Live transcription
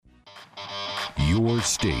Your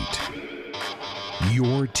state,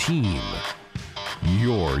 your team,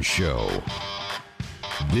 your show.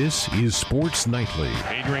 This is Sports Nightly.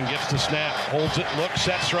 Adrian gets the snap, holds it, looks,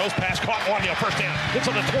 sets, throws, pass, caught, Wandale, first down. It's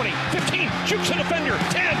on the 20, 15, shoots the defender,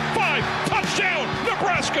 10, 5, touchdown,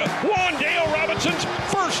 Nebraska. Wandale Robinson's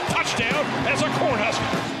first touchdown as a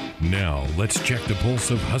Cornhusker. Now, let's check the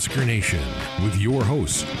pulse of Husker Nation with your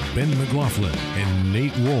hosts, Ben McLaughlin and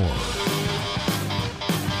Nate Rohr.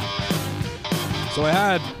 So I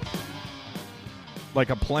had like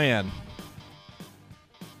a plan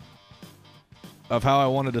of how I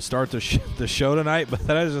wanted to start the show tonight, but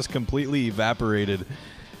that has just completely evaporated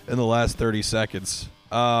in the last 30 seconds.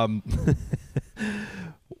 Wow.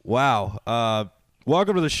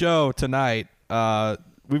 Welcome to the show tonight.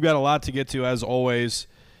 We've got a lot to get to, as always,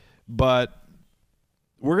 but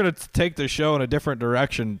we're going to take the show in a different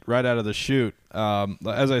direction right out of the chute.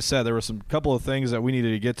 As I said, there were some couple of things that we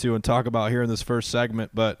needed to get to and talk about here in this first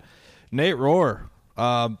segment, but Nate Rohr,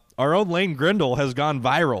 our own Lane Grindle, has gone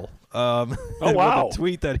viral. Oh, wow. With a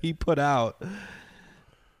tweet that he put out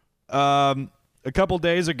a couple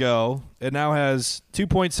days ago. It now has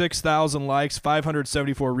 2.6 thousand likes,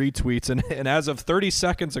 574 retweets, and as of 30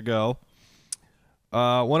 seconds ago,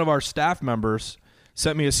 one of our staff members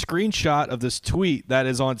sent me a screenshot of this tweet that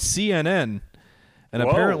is on CNN, and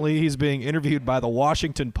apparently he's being interviewed by the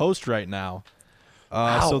Washington Post right now.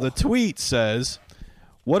 So the tweet says,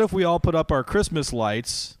 "What if we all put up our Christmas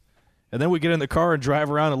lights and then we get in the car and drive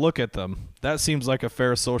around and look at them? That seems like a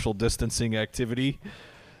fair social distancing activity."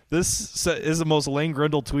 This is the most Lane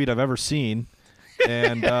Grindle tweet I've ever seen.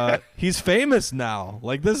 And he's famous now.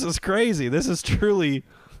 Like, this is crazy. This is truly,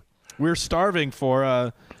 we're starving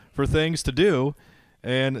for things to do.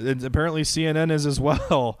 And apparently CNN is as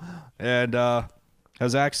well. And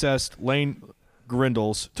has accessed Lane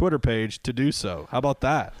Grindle's Twitter page to do so. How about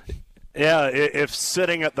that? Yeah, if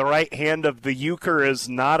sitting at the right hand of the Euchre is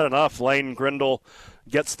not enough, Lane Grindle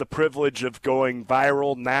gets the privilege of going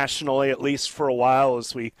viral nationally, at least for a while,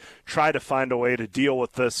 as we try to find a way to deal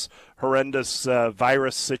with this horrendous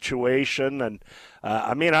virus situation. And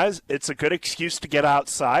it's a good excuse to get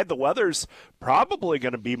outside. The weather's probably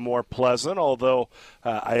going to be more pleasant, although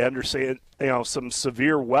I understand some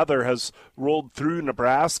severe weather has rolled through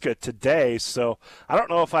Nebraska today. So I don't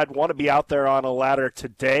know if I'd want to be out there on a ladder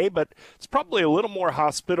today, but it's probably a little more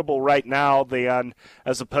hospitable right now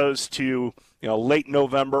as opposed to late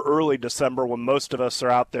November, early December, when most of us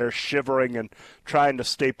are out there shivering and trying to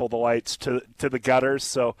staple the lights to the gutters.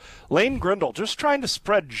 So Lane Grindle just trying to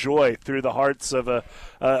spread joy through the hearts of a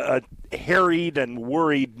harried and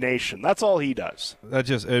worried nation. That's all he does.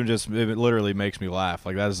 It literally makes me laugh.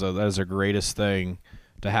 Like, that is the greatest thing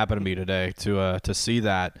to happen to me today, to see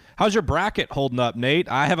that. How's your bracket holding up, Nate?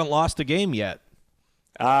 I haven't lost a game yet.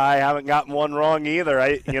 I haven't gotten one wrong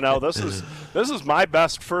either. This is my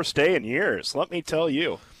best first day in years, let me tell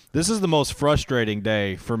you. This is the most frustrating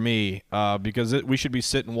day for me because we should be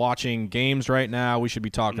sitting watching games right now. We should be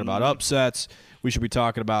talking about upsets. We should be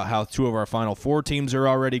talking about how two of our Final Four teams are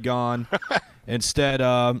already gone. Instead,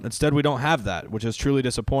 we don't have that, which is truly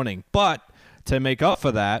disappointing. But to make up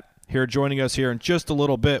for that, joining us here in just a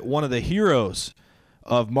little bit, one of the heroes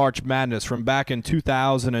of March Madness from back in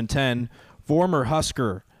 2010, former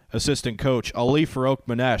Husker assistant coach Ali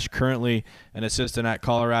Farokhmanesh, currently an assistant at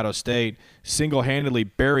Colorado State, single-handedly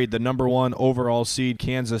buried the number 1 overall seed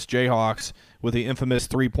Kansas Jayhawks with the infamous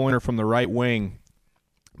three-pointer from the right wing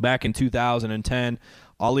back in 2010.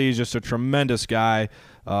 Ali is just a tremendous guy.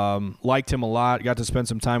 Liked him a lot. Got to spend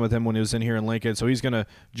some time with him when he was in here in Lincoln. So he's going to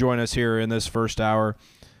join us here in this first hour.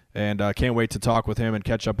 And can't wait to talk with him and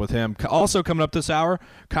catch up with him. Also coming up this hour,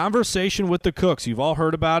 Conversation with the Cooks. You've all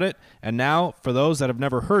heard about it. And now, for those that have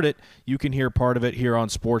never heard it, you can hear part of it here on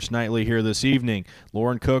Sports Nightly here this evening.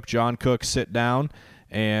 Lauren Cook, John Cook sit down,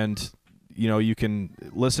 and you can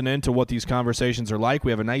listen in to what these conversations are like.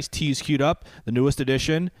 We have a nice tease queued up. The newest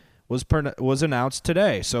edition was announced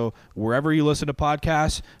today. So wherever you listen to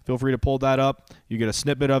podcasts, feel free to pull that up. You get a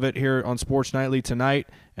snippet of it here on Sports Nightly tonight,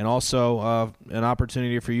 and also an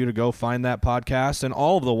opportunity for you to go find that podcast and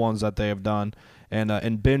all of the ones that they have done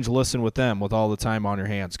and binge listen with them with all the time on your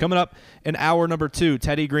hands. Coming up in hour number 2,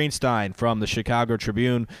 Teddy Greenstein from the Chicago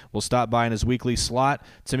Tribune will stop by in his weekly slot.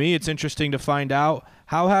 To me, it's interesting to find out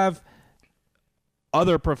how have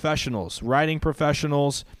other professionals, writing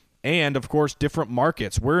professionals, and, of course, different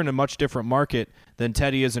markets. We're in a much different market than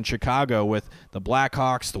Teddy is in Chicago with the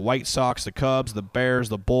Blackhawks, the White Sox, the Cubs, the Bears,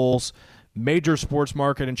 the Bulls. Major sports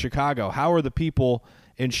market in Chicago. How are the people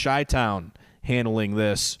in Chi-Town handling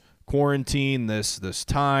this quarantine, this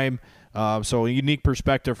time? So a unique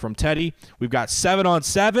perspective from Teddy. We've got 7 on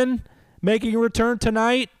 7. making a return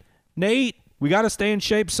tonight. Nate, we got to stay in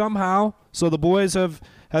shape somehow. So the boys have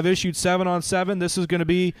issued 7-on-7. This is going to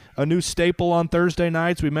be a new staple on Thursday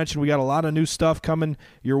nights. We mentioned we got a lot of new stuff coming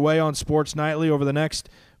your way on Sports Nightly over the next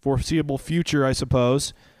foreseeable future, I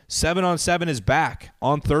suppose. 7-on-7 is back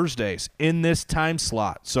on Thursdays in this time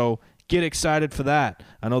slot. So get excited for that.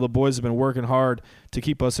 I know the boys have been working hard to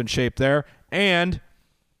keep us in shape there. And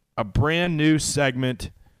a brand new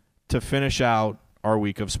segment to finish out our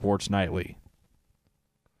week of Sports Nightly.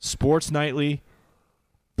 Sports Nightly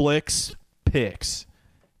Blix Picks.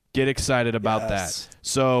 Get excited about that.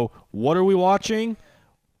 So what are we watching?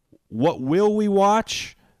 What will we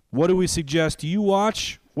watch? What do we suggest you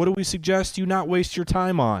watch? What do we suggest you not waste your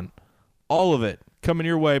time on? All of it coming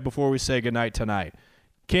your way before we say goodnight tonight.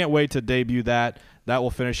 Can't wait to debut that. That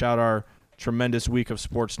will finish out our tremendous week of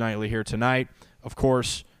Sports Nightly here tonight. Of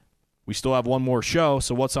course, we still have one more show,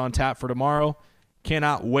 so what's on tap for tomorrow?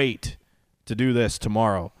 Cannot wait to do this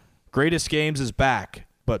tomorrow. Greatest Games is back,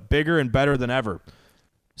 but bigger and better than ever.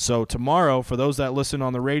 So tomorrow, for those that listen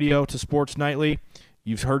on the radio to Sports Nightly,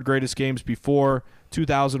 you've heard Greatest Games before.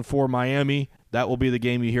 2004 Miami, that will be the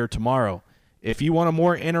game you hear tomorrow. If you want a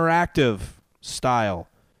more interactive style,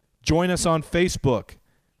 join us on Facebook.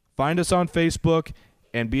 Find us on Facebook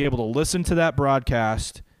and be able to listen to that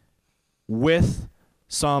broadcast with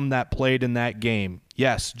some that played in that game.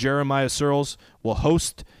 Yes, Jeremiah Searles will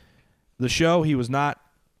host the show. He was not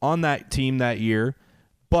on that team that year,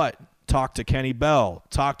 but talk to Kenny Bell,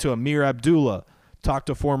 talk to Amir Abdullah, talk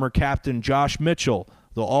to former captain Josh Mitchell.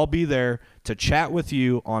 They'll all be there to chat with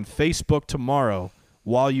you on Facebook tomorrow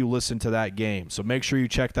while you listen to that game. So make sure you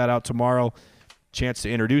check that out tomorrow. Chance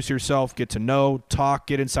to introduce yourself, get to know, talk,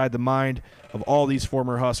 get inside the mind of all these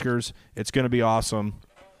former Huskers. It's going to be awesome.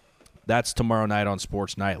 That's tomorrow night on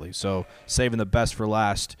Sports Nightly. So saving the best for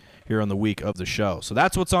last here on the week of the show. So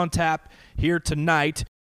that's what's on tap here tonight.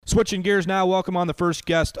 Switching gears now, welcome on the first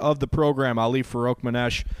guest of the program, Ali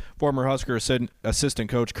Farokhmanesh, former Husker assistant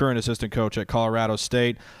coach, current assistant coach at Colorado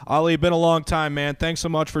State. Ali, been a long time, man. Thanks so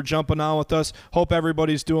much for jumping on with us. Hope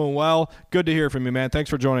everybody's doing well. Good to hear from you, man. Thanks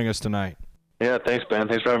for joining us tonight. Yeah, thanks, Ben.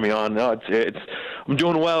 Thanks for having me on. No, I'm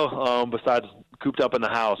doing well. Besides cooped up in the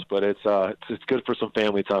house, but it's good for some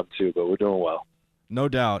family time too. But we're doing well. No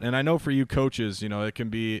doubt, and I know for you coaches,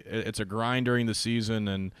 it's a grind during the season,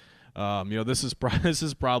 and this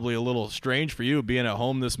is probably a little strange for you being at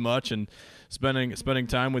home this much and spending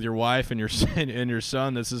time with your wife and your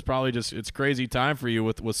son. This is probably it's crazy time for you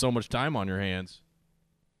with so much time on your hands.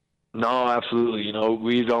 No, absolutely.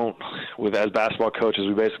 We don't, as basketball coaches,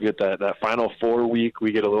 we basically get that Final Four week.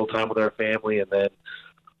 We get a little time with our family, and then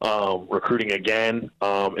recruiting again.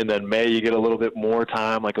 And then May, you get a little bit more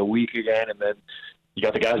time, like a week again, and then you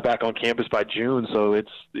got the guys back on campus by June. So it's,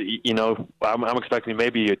 I'm expecting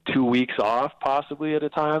maybe 2 weeks off possibly at a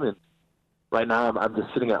time. And right now I'm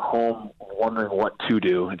just sitting at home wondering what to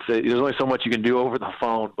do. There's only so much you can do over the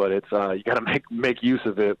phone, but it's you got to make use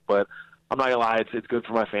of it. But I'm not gonna lie, it's good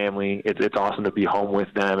for my family. It's awesome to be home with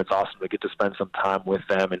them. It's awesome to get to spend some time with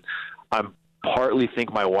them. And I'm partly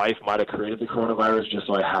think my wife might have created the coronavirus just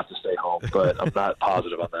so I have to stay home, but I'm not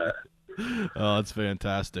positive on that. Oh, that's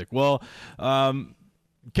fantastic. Well,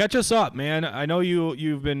 catch us up, man. I know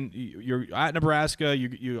you're at Nebraska.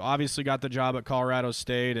 You obviously got the job at Colorado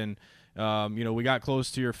State, and we got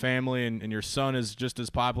close to your family, and your son is just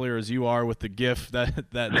as popular as you are with the GIF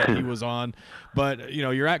that he was on. But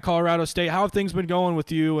you're at Colorado State. How have things been going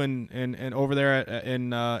with you and over there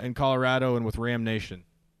in Colorado and with Ram Nation?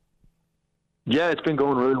 Yeah, it's been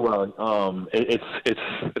going really well.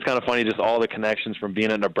 It's kind of funny, just all the connections from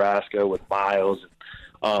being in Nebraska with Miles.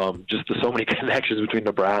 Just so many connections between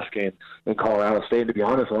Nebraska and Colorado State. And to be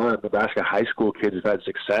honest, a lot of Nebraska high school kids have had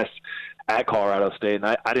success at Colorado State, and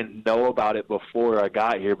I didn't know about it before I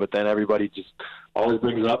got here, but then everybody just always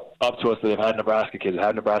brings up to us that they've had Nebraska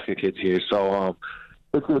kids here. So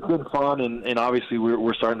it's been fun, and obviously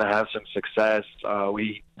we're starting to have some success.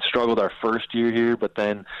 We struggled our first year here, but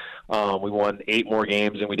then we won 8 more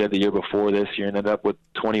games than we did the year before this year and ended up with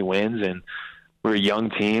 20 wins, and we're a young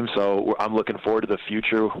team, so I'm looking forward to the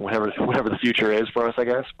future, whatever the future is for us, I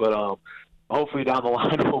guess. But hopefully down the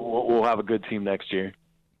line we'll have a good team next year.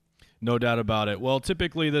 No doubt about it. Well,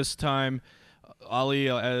 typically this time, Ali,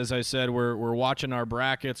 as I said, we're watching our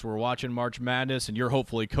brackets, we're watching March Madness, and you're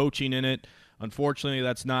hopefully coaching in it. Unfortunately,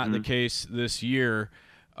 that's not the case this year.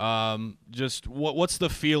 Just what's the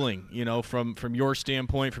feeling, from your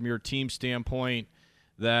standpoint, from your team standpoint,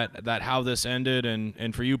 that how this ended,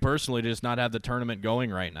 and for you personally to just not have the tournament going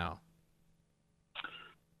right now?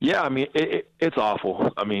 Yeah, I mean, it's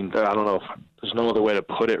awful. I mean, I don't know if there's no other way to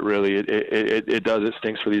put it, really. It does. It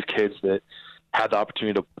stinks for these kids that had the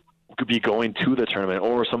opportunity to be going to the tournament,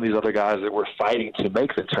 or some of these other guys that were fighting to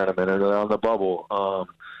make the tournament or they're on the bubble.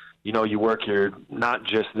 You work not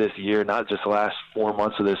just this year, not just the last 4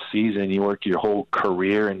 months of this season, you work your whole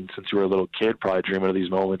career, and since you were a little kid, probably dreaming of these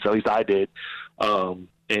moments. At least I did.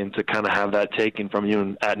 And to kind of have that taken from you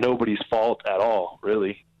and at nobody's fault at all,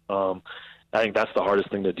 really. I think that's the hardest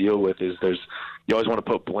thing to deal with is you always want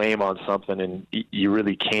to put blame on something, and you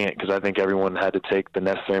really can't, because I think everyone had to take the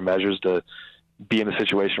necessary measures to be in the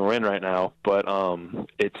situation we're in right now. But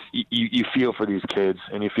it's you feel for these kids,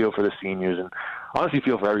 and you feel for the seniors, and honestly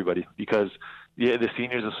feel for everybody, because the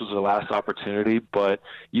seniors, this was the last opportunity, but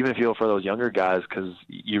you even feel for those younger guys, because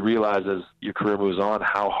you realize as your career moves on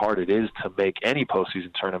how hard it is to make any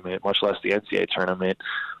postseason tournament, much less the NCAA tournament.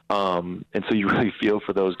 And so you really feel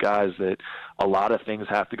for those guys that a lot of things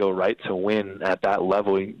have to go right to win at that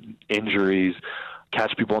level. Injuries,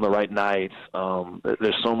 catch people on the right nights.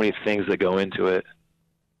 There's so many things that go into it.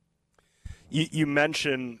 You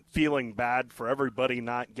mentioned feeling bad for everybody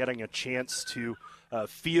not getting a chance to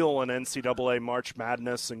feel an NCAA March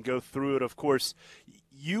Madness and go through it. Of course,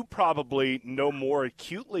 you probably know more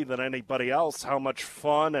acutely than anybody else how much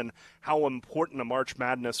fun and how important a March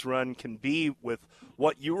Madness run can be with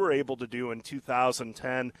what you were able to do in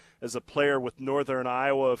 2010 as a player with Northern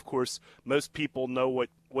Iowa. Of course, most people know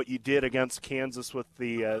what you did against Kansas with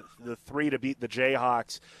the three to beat the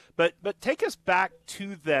Jayhawks. But take us back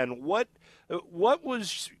to then. What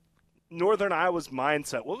was Northern Iowa's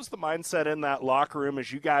mindset? What was the mindset in that locker room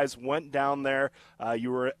as you guys went down there?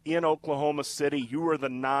 You were in Oklahoma City. You were the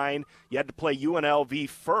 9. You had to play UNLV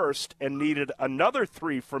first and needed another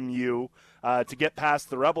 3 from you to get past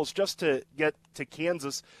the Rebels just to get to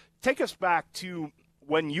Kansas. Take us back to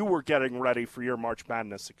when you were getting ready for your March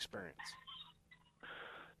Madness experience.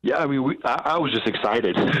 Yeah, I mean, I was just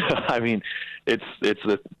excited. I mean,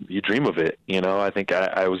 you dream of it, you know. I think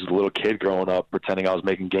I was a little kid growing up pretending I was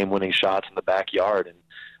making game-winning shots in the backyard,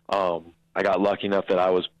 and I got lucky enough that I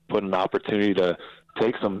was put an opportunity to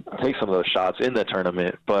take some of those shots in the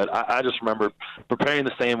tournament. But I just remember preparing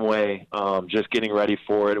the same way, just getting ready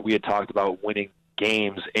for it. We had talked about winning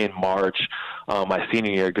games in March my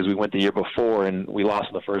senior year, because we went the year before and we lost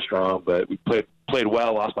in the first round, but we played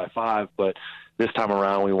well, lost by 5, but this time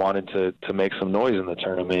around we wanted to make some noise in the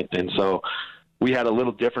tournament. And so we had a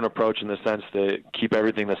little different approach in the sense to keep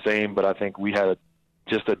everything the same, but I think we had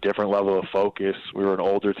just a different level of focus. We were an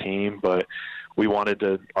older team, but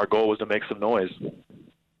our goal was to make some noise.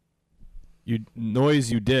 You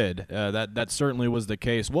did. That certainly was the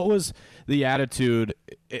case. What was the attitude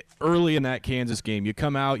early in that Kansas game? You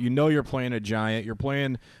come out, you know you're playing a giant, you're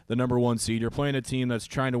playing the number 1 seed, you're playing a team that's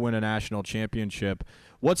trying to win a national championship.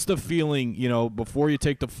 What's the feeling, before you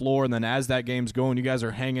take the floor, and then as that game's going, you guys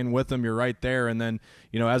are hanging with them, you're right there, and then,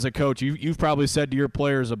 as a coach, you've probably said to your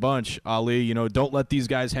players a bunch, Ali, don't let these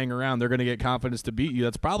guys hang around. They're going to get confidence to beat you.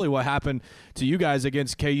 That's probably what happened to you guys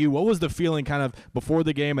against KU. What was the feeling kind of before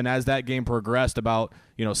the game and as that game progressed about,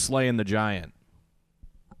 slaying the giant?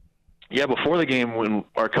 Yeah, before the game, when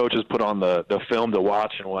our coaches put on the film to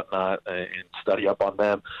watch and whatnot and study up on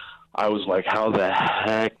them, I was like, how the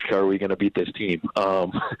heck are we going to beat this team?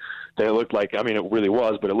 They looked like, I mean, it really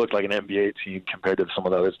was, but it looked like an NBA team compared to some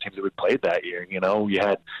of the other teams that we played that year.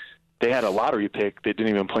 They had a lottery pick. They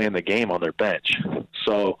didn't even play in the game on their bench.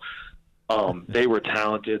 So they were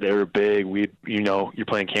talented. They were big. You're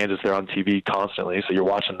playing Kansas, they're on TV constantly, so you're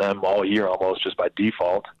watching them all year almost just by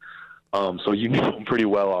default. So you knew them pretty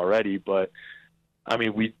well already, but I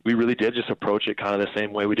mean, we really did just approach it kind of the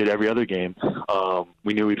same way we did every other game.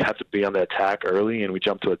 We knew we'd have to be on the attack early, and we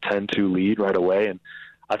jumped to a 10-2 lead right away, and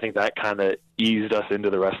I think that kind of eased us into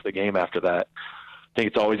the rest of the game after that. I think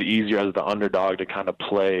it's always easier as the underdog to kind of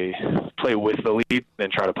play with the lead than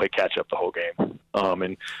try to play catch up the whole game.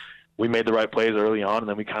 And we made the right plays early on, and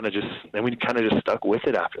then we kind of just stuck with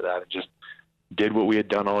it after that and just did what we had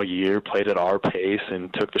done all year, played at our pace,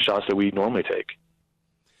 and took the shots that we normally take.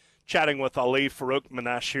 Chatting with Ali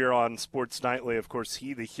Farokhmanesh here on Sports Nightly. Of course,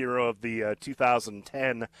 he the hero of the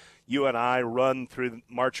 2010 UNI run through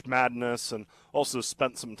March Madness, and also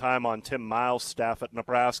spent some time on Tim Miles' staff at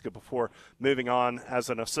Nebraska before moving on as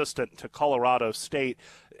an assistant to Colorado State.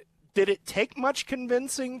 Did it take much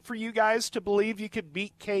convincing for you guys to believe you could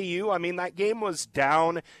beat KU? I mean, that game was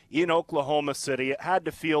down in Oklahoma City. It had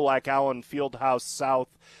to feel like Allen Fieldhouse South.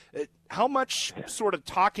 How much sort of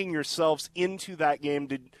talking yourselves into that game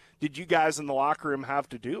did you guys in the locker room have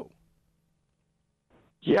to do?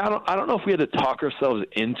 Yeah, I don't know if we had to talk ourselves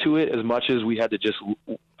into it as much as we had to just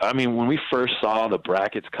 – I mean, when we first saw the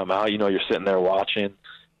brackets come out, you're sitting there watching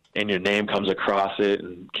and your name comes across it.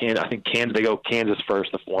 And I think they go Kansas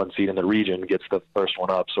first, the 1 seed in the region, gets the first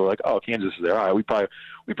one up. So we're like, oh, Kansas is there. All right, we probably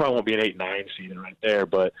won't be an 8-9 seed right there.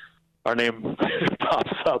 But our name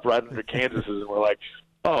pops up right under Kansas's, and we're like,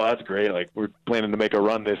 oh, that's great. Like, we're planning to make a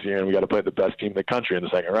run this year, and we got to play the best team in the country in the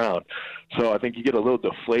second round. So I think you get a little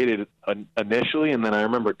deflated initially, and then I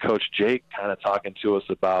remember Coach Jake kind of talking to us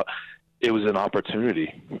about it was an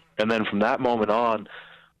opportunity. And then from that moment on,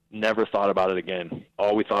 never thought about it again.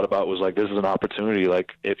 All we thought about was, like, this is an opportunity.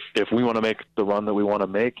 Like, if we want to make the run that we want to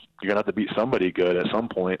make, you're going to have to beat somebody good at some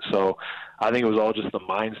point. So I think it was all just the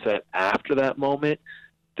mindset after that moment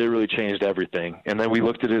that really changed everything. And then we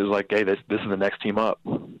looked at it as like, hey, this is the next team up.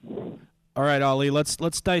 All right, Ali, let's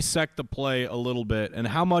dissect the play a little bit. And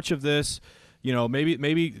how much of this,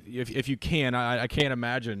 maybe if you can, I can't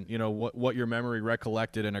imagine, what your memory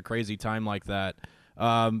recollected in a crazy time like that.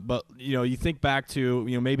 But, you think back to,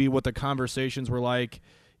 maybe what the conversations were like,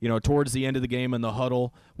 towards the end of the game in the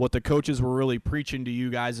huddle, what the coaches were really preaching to you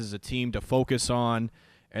guys as a team to focus on.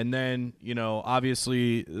 And then,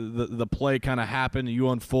 obviously the play kind of happened, you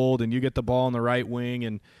unfold, and you get the ball in the right wing.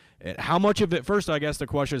 And how much of it, first, I guess the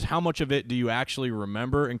question is, how much of it do you actually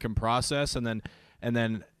remember and can process? And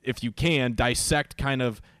then if you can, dissect kind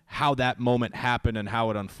of how that moment happened and how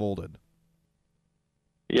it unfolded.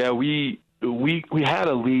 Yeah, we had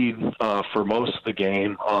a lead for most of the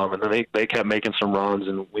game, and then they kept making some runs,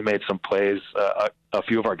 and we made some plays. A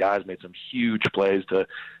few of our guys made some huge plays to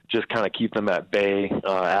just kind of keep them at bay.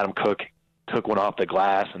 Adam Cook took one off the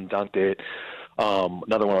glass and dunked it.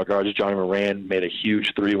 Another one of our guards, Johnny Moran, made a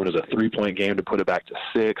huge three when it was a 3-point game to put it back to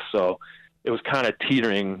 6. So it was kind of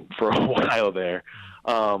teetering for a while there.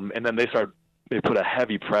 And then they put a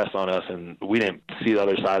heavy press on us, and we didn't see the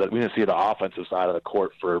other side. We didn't see the offensive side of the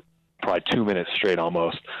court for probably 2 minutes straight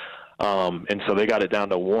almost. And so they got it down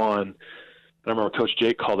to 1. I remember Coach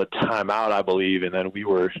Jake called a timeout, I believe, and then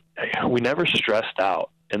we never stressed out.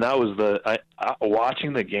 And that was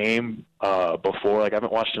watching the game before. Like, I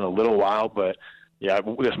haven't watched in a little while, but yeah,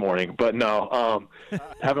 this morning. But no,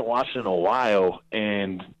 haven't watched in a while.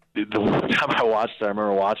 And the one time I watched it, I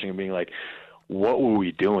remember watching and being like, what were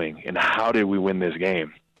we doing, and how did we win this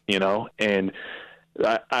game? And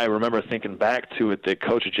I remember thinking back to it that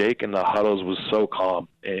Coach Jake in the huddles was so calm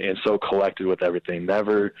and so collected with everything.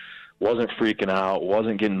 Never wasn't freaking out,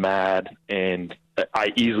 wasn't getting mad. And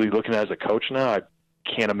I easily, looking at it as a coach now, I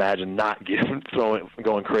can't imagine not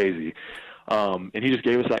going crazy. And he just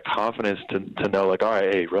gave us that confidence to know, like, all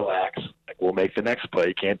right, hey, relax. Like, we'll make the next play.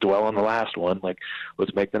 You can't dwell on the last one. Like,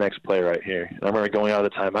 let's make the next play right here. And I remember going out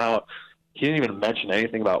of the timeout, he didn't even mention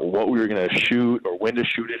anything about what we were going to shoot or when to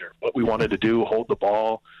shoot it or what we wanted to do, hold the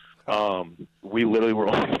ball. We literally were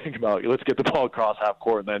only thinking about, let's get the ball across half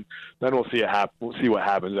court, and then we'll see We'll see what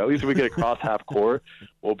happens. At least if we get across half court,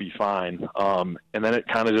 we'll be fine. And then it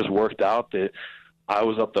kind of just worked out that I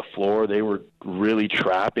was up the floor. They were really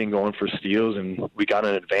trapping, going for steals, and we got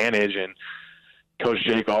an advantage. And Coach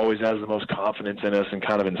Jake always has the most confidence in us and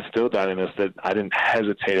kind of instilled that in us that I didn't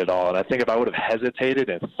hesitate at all. And I think if I would have hesitated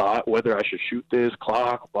and thought whether I should shoot this,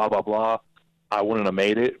 clock, blah, blah, blah, I wouldn't have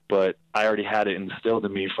made it. But I already had it instilled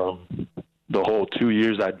in me from the whole 2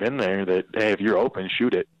 years I'd been there that, hey, if you're open,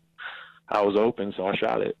 shoot it. I was open, so I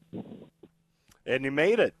shot it. And you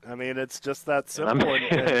made it. I mean, it's just that simple.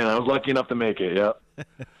 And I was lucky enough to make it, yep.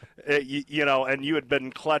 And you had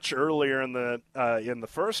been clutch earlier in the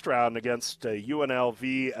first round against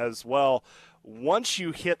UNLV as well. Once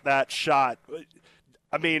you hit that shot,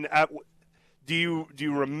 I mean, do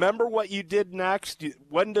you remember what you did next?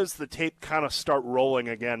 When does the tape kind of start rolling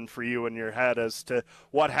again for you in your head as to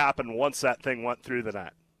what happened once that thing went through the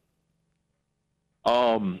net?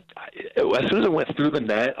 As soon as it went through the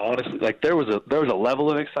net, honestly, like there was a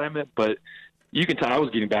level of excitement, but you can tell I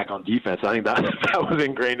was getting back on defense. I think that was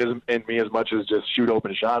ingrained in me as much as just shoot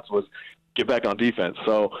open shots was get back on defense.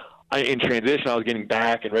 So in transition, I was getting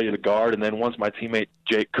back and ready to guard, and then once my teammate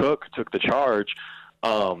Jake Cook took the charge,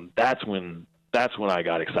 that's when I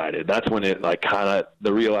got excited. That's when it like kind of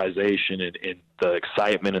the realization and the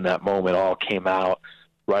excitement in that moment all came out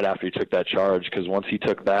right after he took that charge. Because once he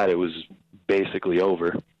took that, it was basically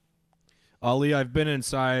over. Ali, I've been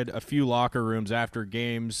inside a few locker rooms after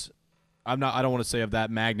games. I don't want to say of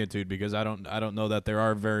that magnitude because I don't know that there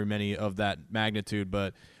are very many of that magnitude,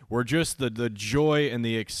 but where just the joy and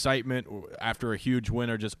the excitement after a huge win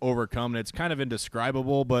are just overcome. And it's kind of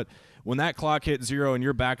indescribable, but when that clock hit 0 and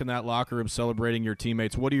you're back in that locker room celebrating your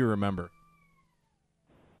teammates, what do you remember?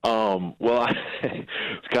 Well,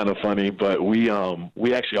 it's kind of funny, but we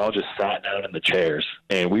actually all just sat down in the chairs,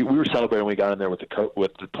 and we were celebrating when we got in there with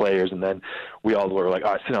the players, and then we all were like,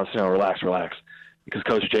 all right, sit down, relax, because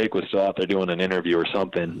Coach Jake was still out there doing an interview or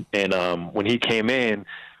something. And when he came in,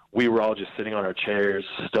 we were all just sitting on our chairs,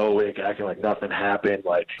 stoic, acting like nothing happened,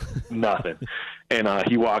 like nothing. And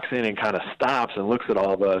he walks in and kind of stops and looks at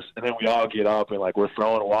all of us, and then we all get up and like we're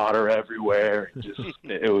throwing water everywhere.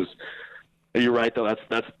 It was. You're right though.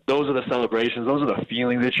 Those are the celebrations. Those are the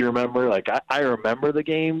feelings that you remember. Like I remember the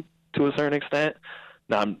game to a certain extent.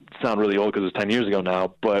 Now I sound really old because it was 10 years ago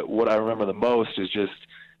now. But what I remember the most is just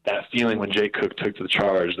that feeling when Jake Cook took to the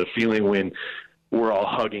charge. The feeling when we're all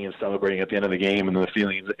hugging and celebrating at the end of the game, and the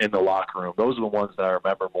feelings in the locker room. Those are the ones that I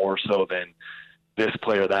remember more so than this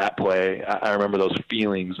play or that play. I remember those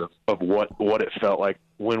feelings of what it felt like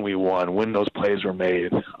when we won, when those plays were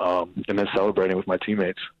made, and then celebrating with my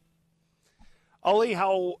teammates. Ollie,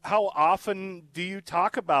 how often do you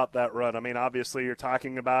talk about that run? I mean, obviously you're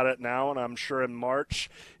talking about it now, and I'm sure in March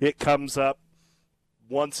it comes up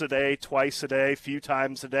once a day, twice a day, a few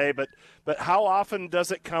times a day. But how often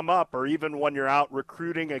does it come up, or even when you're out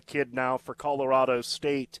recruiting a kid now for Colorado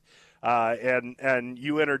State, and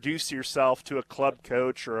you introduce yourself to a club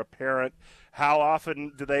coach or a parent, how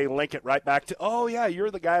often do they link it right back to, oh, yeah, you're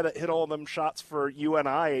the guy that hit all them shots for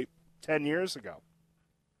UNI 10 years ago?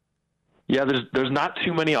 Yeah, there's not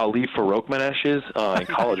too many Ali Farokhmaneshes in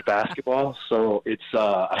college basketball, so it's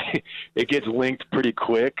it gets linked pretty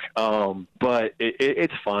quick. But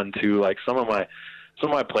it's fun too. Like some of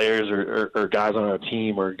my players or guys on our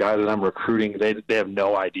team or guys that I'm recruiting, they have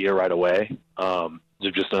no idea right away.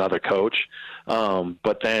 They're just another coach.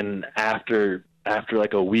 But then after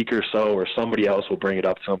like a week or so, or somebody else will bring it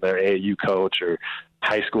up to them, their AAU coach or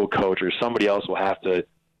high school coach, or somebody else will have to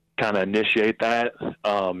kind of initiate that,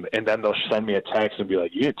 and then they'll send me a text and be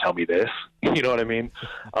like, you didn't tell me this. You know what I mean?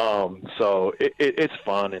 So it's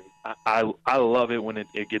fun, and I love it when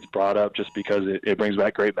it gets brought up, just because it brings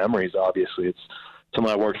back great memories. Obviously, it's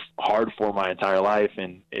something I worked hard for my entire life,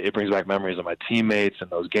 and it brings back memories of my teammates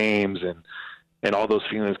and those games, and all those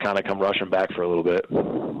feelings kind of come rushing back for a little bit.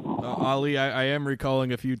 Ali, I am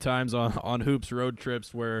recalling a few times on Hoops road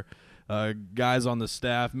trips where guys on the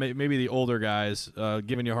staff, maybe the older guys,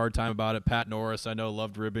 giving you a hard time about it. Pat Norris, I know,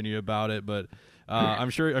 loved ribbing you about it, but I'm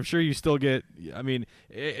sure you still get. I mean,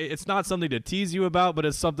 it's not something to tease you about, but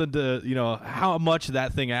it's something to, how much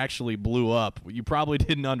that thing actually blew up. You probably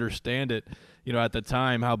didn't understand it, at the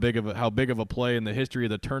time, how big of a play in the history of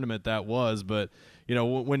the tournament that was. But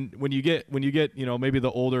when you get maybe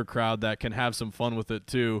the older crowd that can have some fun with it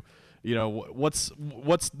too. What's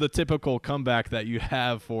the typical comeback that you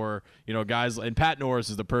have for, guys, and Pat Norris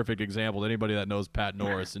is the perfect example. Anybody that knows Pat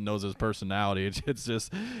Norris and knows his personality, it's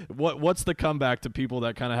just what's the comeback to people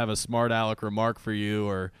that kind of have a smart aleck remark for you,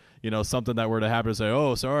 or, something that were to happen to say,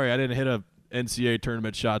 oh, sorry, I didn't hit a NCAA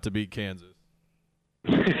tournament shot to beat Kansas.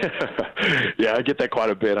 Yeah, I get that quite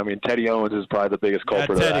a bit. I mean, Teddy Owens is probably the biggest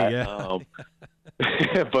culprit of that. Yeah.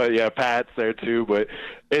 But yeah, Pat's there too. But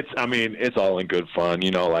it's all in good fun,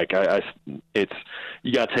 you gotta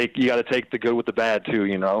take the good with the bad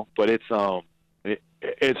too, But it's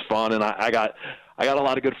fun, and I got a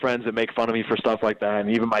lot of good friends that make fun of me for stuff like that,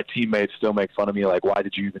 and even my teammates still make fun of me, like, why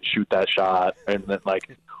did you even shoot that shot? And then,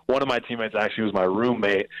 like, one of my teammates actually was my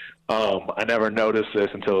roommate. I never noticed this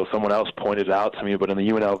until someone else pointed it out to me, but in the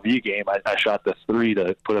UNLV game, I shot the 3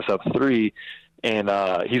 to put us up 3. And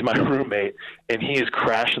he's my roommate, and he is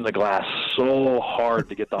crashing the glass so hard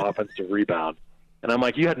to get the offensive rebound. And I'm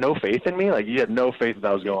like, you had no faith in me? Like, you had no faith that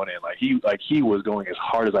I was going in. He was going as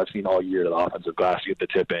hard as I've seen all year to the offensive glass to get the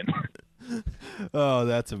tip in. Oh,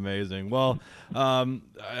 that's amazing. Well,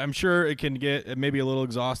 I'm sure it can get maybe a little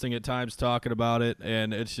exhausting at times talking about it,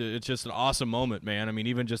 and it's just an awesome moment, man. I mean,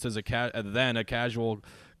 even just as a casual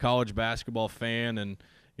college basketball fan, and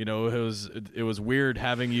it was weird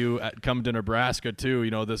having you come to Nebraska too.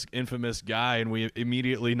 This infamous guy, and we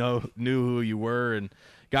immediately knew who you were, and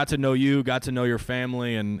got to know you, got to know your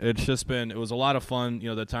family, and it was a lot of fun.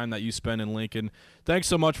 The time that you spent in Lincoln. Thanks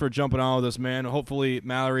so much for jumping on with us, man. Hopefully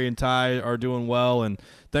Mallory and Ty are doing well, and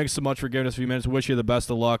thanks so much for giving us a few minutes. Wish you the best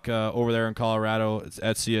of luck over there in Colorado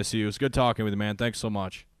at CSU. It's good talking with you, man. Thanks so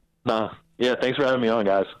much. Yeah, thanks for having me on,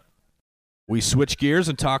 guys. We switch gears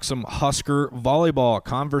and talk some Husker volleyball.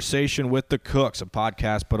 Conversation with the Cooks, a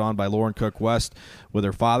podcast put on by Lauren Cook West with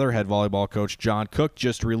her father, head volleyball coach John Cook,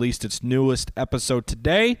 just released its newest episode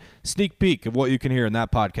today. Sneak peek of what you can hear in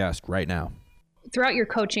that podcast right now. Throughout your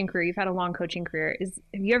coaching career, you've had a long coaching career. Have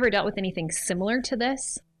you ever dealt with anything similar to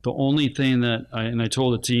this? The only thing that I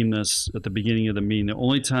told the team this at the beginning of the meeting, the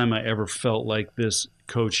only time I ever felt like this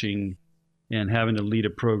coaching and having to lead a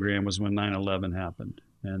program was when 9/11 happened.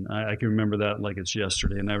 And I can remember that like it's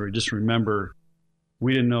yesterday. And I just remember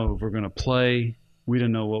we didn't know if we're going to play. We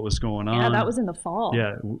didn't know what was going on. Yeah, that was in the fall.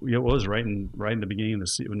 Yeah, it was right in the beginning of the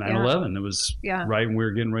season, 9/11. It was right when we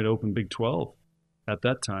were getting ready to open Big 12 at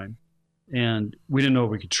that time. And we didn't know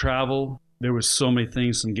if we could travel. There was so many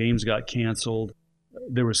things. Some games got canceled.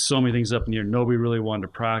 There was so many things up in the air. Nobody really wanted to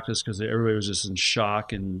practice because everybody was just in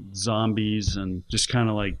shock and zombies and just kind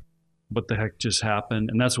of like, what the heck just happened?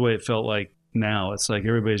 And that's the way it felt like now. It's like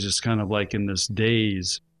everybody's just kind of like in this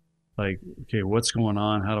daze, like, okay, what's going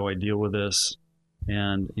on? How do I deal with this?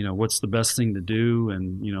 And, what's the best thing to do?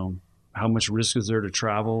 And, how much risk is there to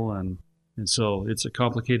travel? And so it's a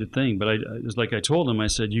complicated thing. But it's like I told them, I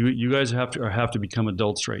said, you guys have to become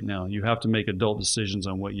adults right now. You have to make adult decisions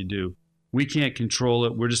on what you do. We can't control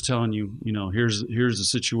it. We're just telling you, here's the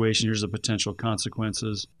situation, here's the potential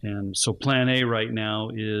consequences. And so plan A right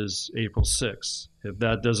now is April 6th. If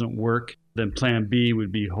that doesn't work, then plan B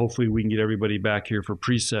would be hopefully we can get everybody back here for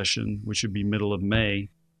pre-session, which would be middle of May.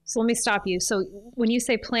 So let me stop you. So when you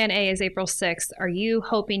say plan A is April 6th, are you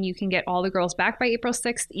hoping you can get all the girls back by April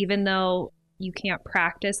 6th, even though you can't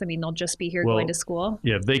practice? I mean, they'll just be here going to school.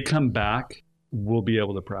 Yeah, if they come back, we'll be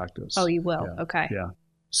able to practice. Oh, you will? Yeah. Okay. Yeah.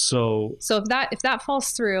 So if that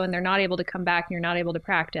falls through and they're not able to come back and you're not able to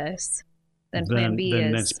practice, then plan B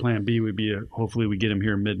is... Next plan B would be hopefully we get them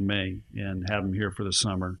here mid-May and have them here for the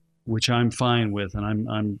summer, which I'm fine with. And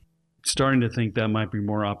I'm starting to think that might be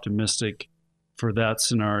more optimistic for that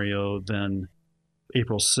scenario than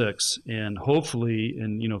April 6th. And hopefully,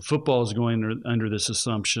 football is going under this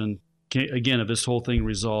assumption, again, if this whole thing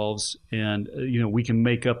resolves and, we can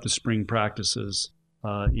make up the spring practices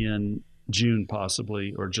in June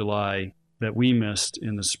possibly or July that we missed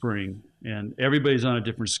in the spring. And everybody's on a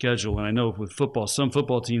different schedule. And I know with football, some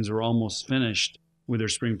football teams were almost finished with their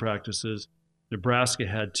spring practices. Nebraska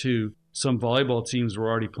had 2. Some volleyball teams were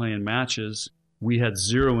already playing matches. We had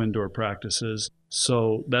 0 indoor practices.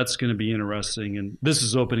 So that's going to be interesting. And this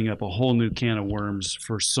is opening up a whole new can of worms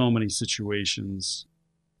for so many situations.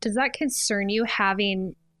 Does that concern you,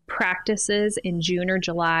 having practices in June or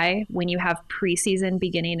July when you have preseason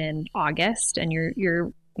beginning in August, and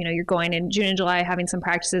you're going in June and July having some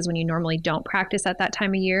practices when you normally don't practice at that time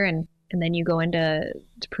of year, and then you go into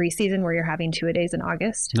preseason where you're having 2-a-days in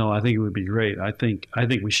August? No, I think it would be great. I think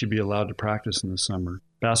we should be allowed to practice in the summer.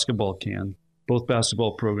 Basketball can. Both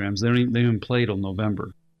basketball programs, they don't even play till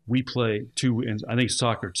November. We play 2, and I think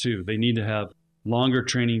soccer too. They need to have longer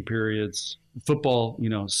training periods. Football,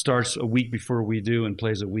 starts a week before we do and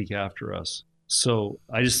plays a week after us. So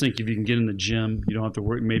I just think if you can get in the gym, you don't have to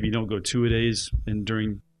work. Maybe you don't go 2-a-days, and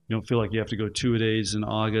you don't feel like you have to go 2-a-days in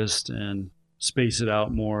August, and space it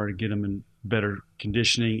out more to get them in better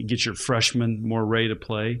conditioning, get your freshmen more ready to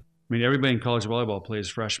play. I mean, everybody in college volleyball plays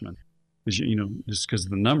freshmen, just because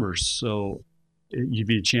of the numbers. So it give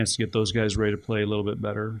you a chance to get those guys ready to play a little bit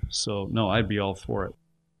better. So no, I'd be all for it.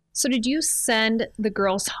 So did you send the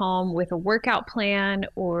girls home with a workout plan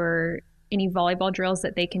or any volleyball drills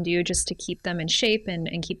that they can do just to keep them in shape and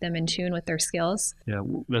keep them in tune with their skills? Yeah,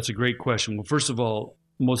 that's a great question. Well, first of all,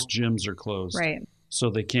 most gyms are closed. Right. So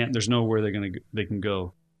there's nowhere they can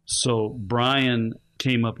go. So Brian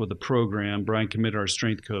came up with a program. Brian Committer, our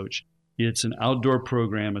strength coach. It's an outdoor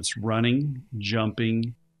program. It's running,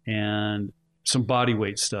 jumping, and some body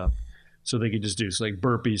weight stuff. So they could just do like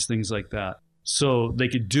burpees, things like that. So they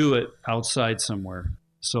could do it outside somewhere.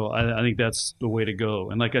 So I think that's the way to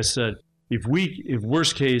go. And like I said, if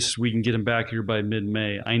worst case, we can get them back here by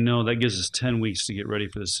mid-May, I know that gives us 10 weeks to get ready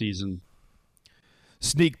for the season.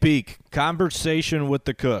 Sneak peek, Conversation with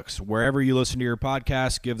the Cooks. Wherever you listen to your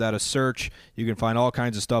podcast, give that a search. You can find all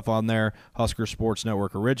kinds of stuff on there. Husker Sports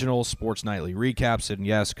Network Originals, Sports Nightly Recaps, and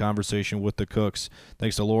yes, Conversation with the Cooks.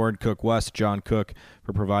 Thanks to Lauren Cook West, John Cook,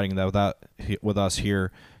 for providing that with us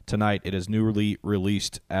here tonight. It is newly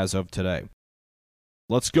released as of today.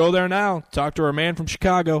 Let's go there now. Talk to our man from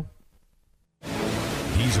Chicago.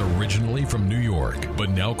 He's originally from New York, but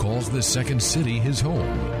now calls the second city his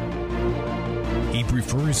home. He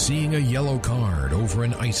prefers seeing a yellow card over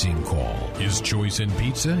an icing call. His choice in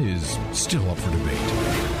pizza is still up for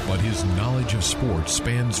debate, but his knowledge of sports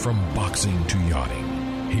spans from boxing to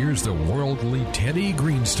yachting. Here's the worldly Teddy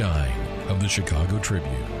Greenstein of the Chicago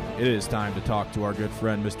Tribune. It is time to talk to our good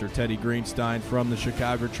friend, Mr. Teddy Greenstein from the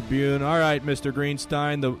Chicago Tribune. All right, Mr.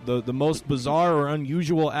 Greenstein, the most bizarre or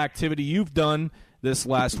unusual activity you've done this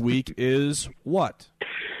last week is what?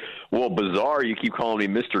 Well, bizarre, you keep calling me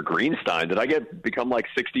Mr. Greenstein. Did I become like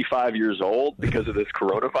 65 years old because of this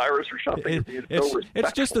coronavirus or something?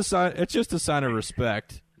 It's just a sign. It's just a sign of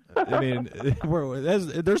respect. I mean,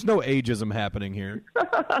 there's no ageism happening here.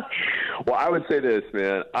 Well, I would say this,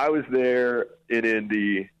 man. I was there in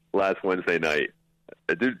Indy last Wednesday night.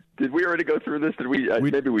 Did we already go through this? Did we?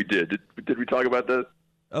 Maybe we did. Did we talk about this?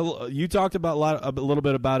 You talked about a little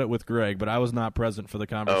bit about it with Greg, but I was not present for the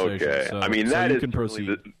conversation. Okay. So, I mean, you can proceed.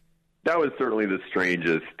 That was certainly the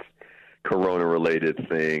strangest Corona-related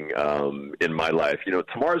thing in my life. You know,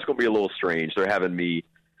 tomorrow's going to be a little strange. They're having me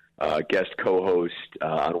guest co-host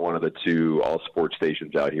on one of the two all-sports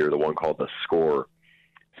stations out here, the one called The Score.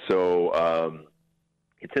 So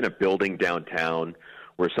it's in a building downtown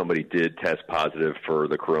where somebody did test positive for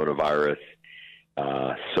the coronavirus.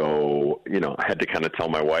 So, you know, I had to kind of tell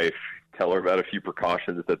her about a few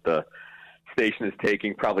precautions that the station is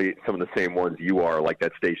taking, probably some of the same ones you are. Like,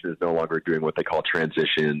 that station is no longer doing what they call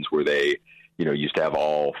transitions, where they, you know, used to have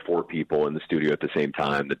all 4 people in the studio at the same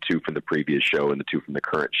time, the 2 from the previous show and the 2 from the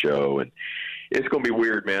current show. And it's going to be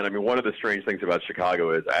weird, man. I mean, one of the strange things about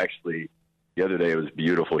Chicago is actually the other day it was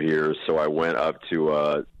beautiful here. So I went up to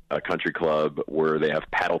a country club where they have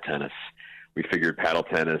paddle tennis. We figured paddle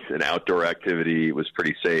tennis, an outdoor activity, was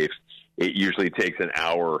pretty safe. It usually takes an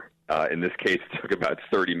hour. In this case, it took about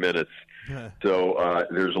 30 minutes. So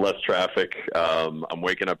there's less traffic. I'm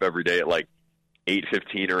waking up every day at like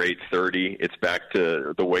 8:15 or 8:30. It's back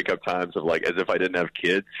to the wake-up times of like as if I didn't have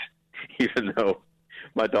kids, even though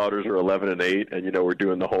my daughters are 11 and 8, and, you know, we're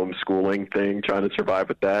doing the homeschooling thing, trying to survive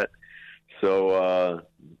with that. So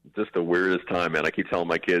just the weirdest time, man. I keep telling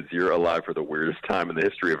my kids, you're alive for the weirdest time in the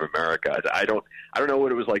history of America. I don't know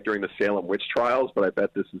what it was like during the Salem witch trials, but I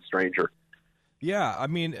bet this is stranger. Yeah, I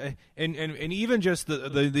mean, and even just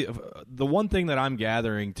the one thing that I'm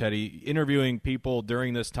gathering, Teddy, interviewing people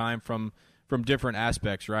during this time from different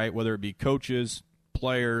aspects, right? Whether it be coaches,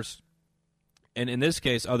 players, and in this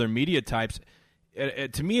case, other media types.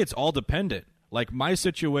 To me, it's all dependent. Like, my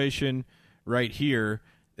situation right here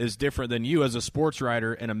is different than you as a sports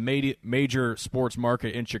writer in a major sports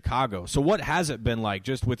market in Chicago. So what has it been like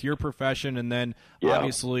just with your profession, and then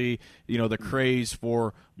obviously, you know, the craze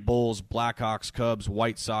for Bulls, Blackhawks, Cubs,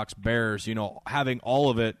 White Sox, Bears, you know, having all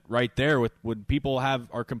of it right there when people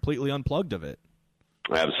are completely unplugged of it?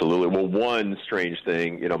 Absolutely. Well, one strange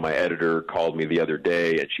thing, you know, my editor called me the other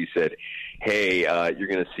day and she said, hey, you're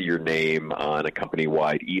going to see your name on a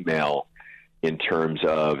company-wide email in terms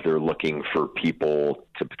of they're looking for people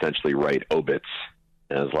to potentially write obits.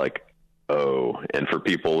 And I was like, oh. And for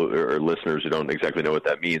people or listeners who don't exactly know what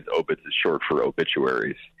that means, obits is short for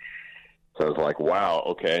obituaries. So I was like, wow,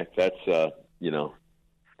 okay, that's, you know,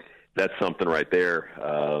 that's something right there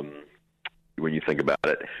when you think about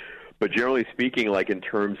it. But generally speaking, like in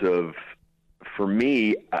terms of, for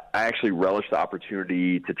me, I actually relish the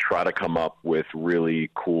opportunity to try to come up with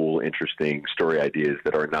really cool, interesting story ideas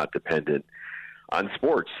that are not dependent on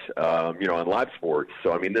sports, you know, on live sports.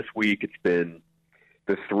 So, I mean, this week it's been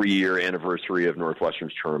the 3-year anniversary of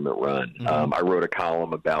Northwestern's tournament run. Mm-hmm. I wrote a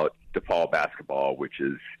column about DePaul basketball, which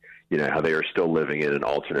is, you know, how they are still living in an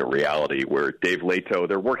alternate reality where Dave Leto,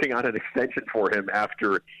 they're working on an extension for him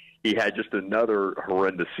after he had just another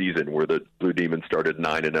horrendous season where the Blue Demons started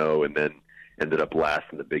 9-0 and then ended up last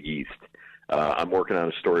in the Big East. I'm working on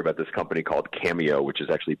a story about this company called Cameo, which is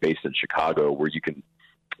actually based in Chicago, where you can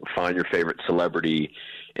find your favorite celebrity,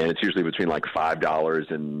 and it's usually between like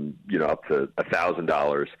 $5 and, you know, up to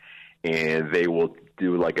 $1,000, and they will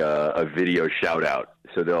do like a video shout out.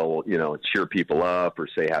 So they'll, you know, cheer people up or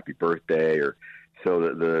say happy birthday, or so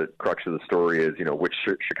the crux of the story is, you know, which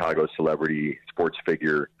Chicago celebrity, sports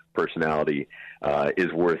figure, personality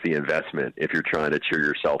is worth the investment if you're trying to cheer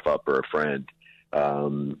yourself up or a friend.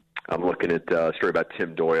 I'm looking at a story about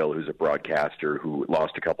Tim Doyle, who's a broadcaster who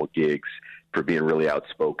lost a couple gigs for being really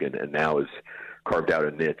outspoken and now has carved out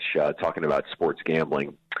a niche talking about sports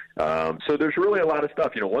gambling. So there's really a lot of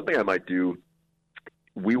stuff. You know, one thing I might do,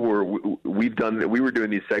 we were doing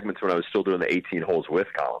these segments when I was still doing the 18 holes with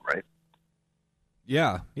column, right?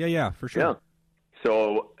 Yeah, for sure. Yeah.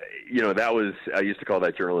 So, you know, I used to call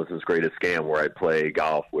that journalism's greatest scam, where I'd play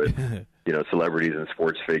golf with, you know, celebrities and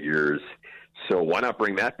sports figures. So why not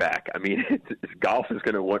bring that back? I mean, golf is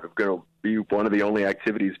going to be one of the only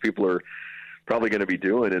activities people are probably going to be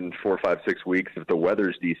doing in 4, 5, 6 weeks if the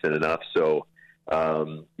weather's decent enough. So,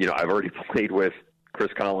 you know, I've already played with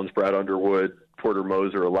Chris Collins, Brad Underwood, Porter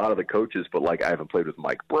Moser, a lot of the coaches, but like I haven't played with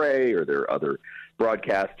Mike Bray or there are other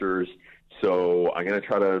broadcasters. So I'm going to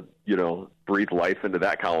try to, you know, breathe life into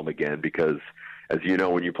that column again, because as you know,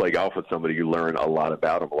 when you play golf with somebody, you learn a lot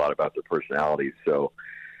about them, a lot about their personalities. So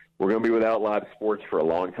we're going to be without live sports for a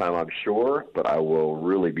long time, I'm sure, but I will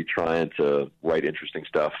really be trying to write interesting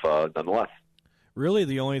stuff nonetheless. Really,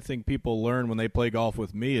 the only thing people learn when they play golf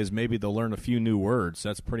with me is maybe they'll learn a few new words.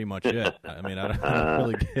 That's pretty much it. I mean, I don't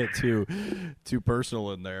really get too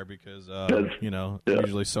personal in there because, I'm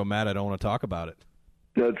usually so mad I don't want to talk about it.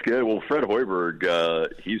 That's good. Well, Fred Hoiberg,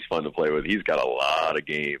 he's fun to play with. He's got a lot of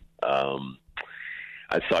game.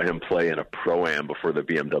 I saw him play in a Pro-Am before the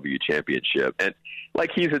BMW Championship. And,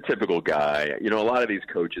 he's a typical guy. A lot of these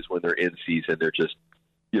coaches, when they're in season, they're just,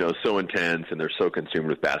 so intense and they're so consumed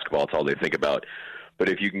with basketball. It's all they think about. But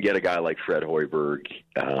if you can get a guy like Fred Hoiberg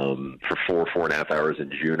for 4.5 hours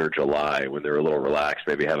in June or July when they're a little relaxed,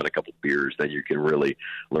 maybe having a couple beers, then you can really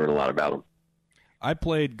learn a lot about them. I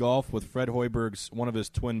played golf with Fred Hoiberg's one of his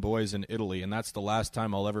twin boys in Italy, and that's the last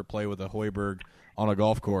time I'll ever play with a Hoiberg on a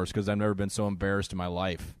golf course because I've never been so embarrassed in my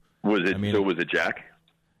life. Was it Jack?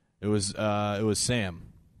 It was Sam.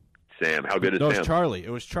 Sam, how good is Sam? No, it was Charlie.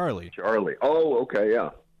 It was Charlie. Charlie. Oh, okay, yeah.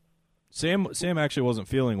 Sam actually wasn't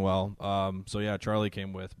feeling well, so yeah, Charlie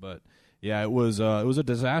came with. But yeah, it was a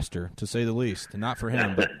disaster to say the least. Not for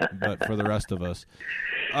him, but for the rest of us.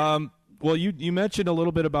 Well, you mentioned a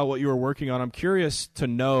little bit about what you were working on. I'm curious to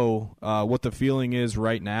know what the feeling is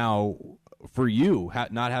right now for you,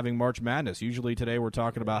 not having March Madness. Usually today we're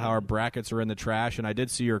talking about how our brackets are in the trash, and I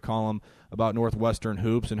did see your column about Northwestern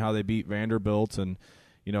hoops and how they beat Vanderbilt and,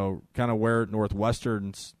 kind of where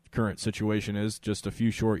Northwestern's current situation is just a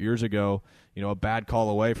few short years ago, a bad call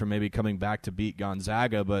away from maybe coming back to beat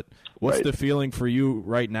Gonzaga. But what's the feeling for you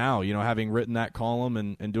right now, having written that column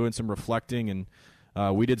and doing some reflecting? And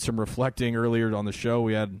we did some reflecting earlier on the show.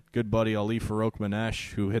 We had good buddy Ali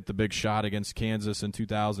Farouk-Manesh, who hit the big shot against Kansas in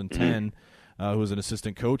 2010, who was an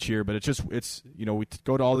assistant coach here. But it's we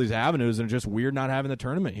go to all these avenues, and it's just weird not having the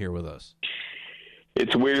tournament here with us.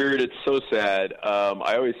 It's weird. It's so sad.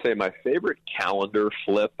 I always say my favorite calendar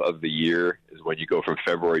flip of the year is when you go from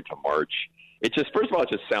February to March. It just, first of all, it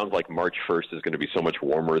just sounds like March 1st is going to be so much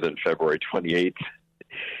warmer than February 28th.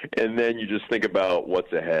 And then you just think about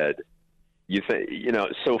what's ahead. You think,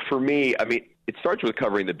 so for me, I mean, it starts with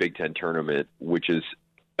covering the Big Ten tournament, which is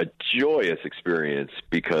a joyous experience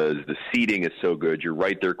because the seating is so good. You're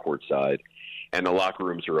right there courtside. And the locker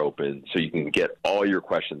rooms are open, so you can get all your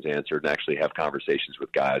questions answered and actually have conversations with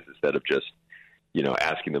guys instead of just,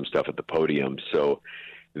 asking them stuff at the podium. So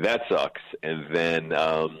that sucks. And then,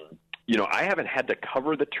 I haven't had to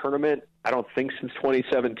cover the tournament, I don't think, since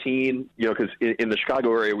 2017, because in the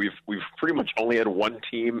Chicago area, we've pretty much only had one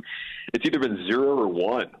team. It's either been 0 or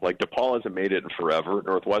 1. Like, DePaul hasn't made it in forever.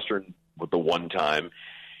 Northwestern with the one time.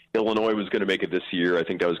 Illinois was going to make it this year. I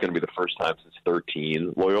think that was going to be the first time since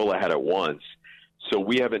 13. Loyola had it once. So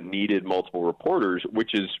we haven't needed multiple reporters,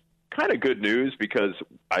 which is kind of good news because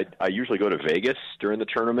I usually go to Vegas during the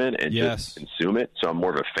tournament and just consume it. So I'm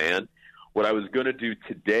more of a fan. What I was going to do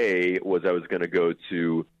today was I was going to go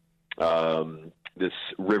to this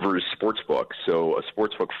Rivers Sportsbook. So a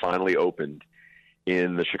sportsbook finally opened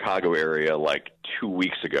in the Chicago area like 2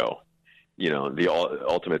 weeks ago. The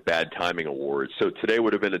ultimate bad timing awards. So today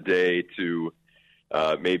would have been a day to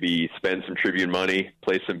maybe spend some Tribune money,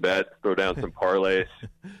 play some bets, throw down some parlays,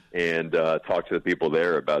 and talk to the people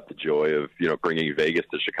there about the joy of, bringing Vegas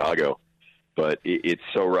to Chicago. But it's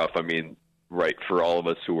so rough. I mean, right, for all of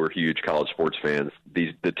us who are huge college sports fans,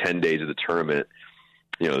 the 10 days of the tournament,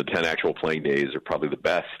 the 10 actual playing days are probably the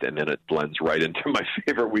best, and then it blends right into my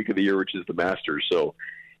favorite week of the year, which is the Masters. So,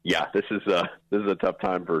 yeah, this is a tough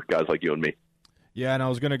time for guys like you and me. Yeah, and I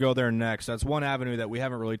was going to go there next. That's one avenue that we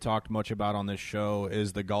haven't really talked much about on this show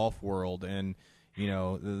is the golf world. And,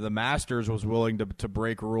 the Masters was willing to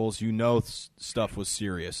break rules. Stuff was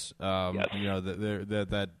serious. Yes.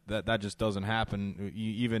 That just doesn't happen.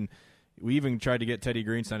 We even tried to get Teddy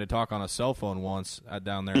Greenstein to talk on a cell phone once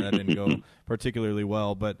down there. That didn't go particularly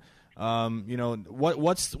well. But,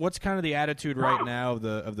 what's kind of the attitude right now of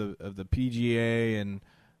the PGA and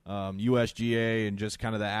USGA and just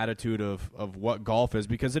kind of the attitude of what golf is,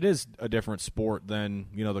 because it is a different sport than,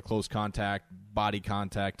 the close contact, body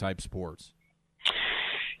contact type sports.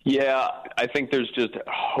 Yeah, I think there's just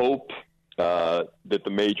hope that the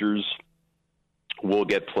majors will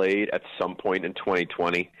get played at some point in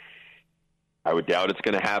 2020. I would doubt it's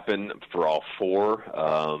going to happen for all four.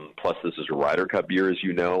 Plus, this is a Ryder Cup year, as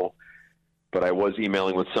you know. But I was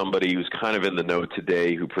emailing with somebody who's kind of in the know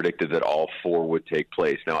today who predicted that all four would take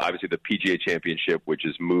place. Now, obviously, the PGA Championship, which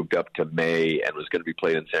is moved up to May and was going to be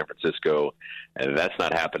played in San Francisco, and that's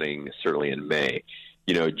not happening certainly in May.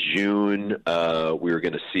 June, we were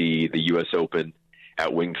going to see the U.S. Open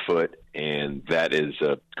at Winged Foot, and that is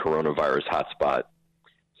a coronavirus hotspot.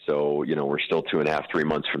 So, we're still 2.5, 3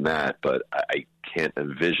 months from that, but I can't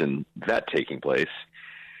envision that taking place.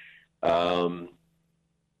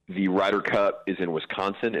 The Ryder Cup is in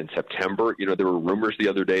Wisconsin in September. There were rumors the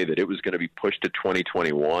other day that it was going to be pushed to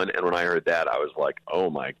 2021. And when I heard that, I was like, oh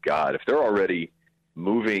my God, if they're already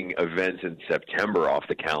moving events in September off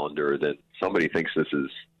the calendar, then somebody thinks this is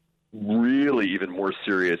really even more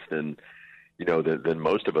serious than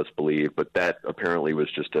most of us believe. But that apparently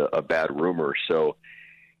was just a bad rumor. So,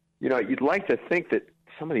 you'd like to think that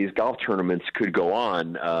some of these golf tournaments could go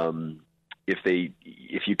on.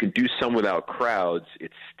 If you can do some without crowds,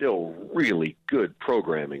 it's still really good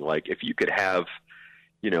programming. Like if you could have,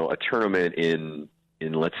 a tournament in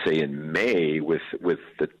let's say in May with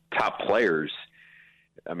the top players.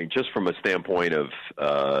 I mean, just from a standpoint of,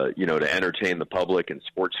 to entertain the public and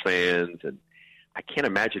sports fans. And I can't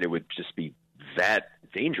imagine it would just be that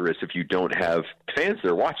dangerous if you don't have fans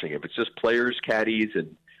there watching. If it's just players, caddies,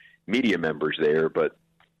 and media members there. But,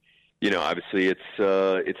 obviously it's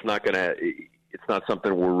not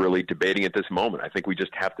something we're really debating at this moment. I think we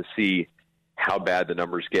just have to see how bad the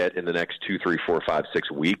numbers get in the next 2, 3, 4, 5,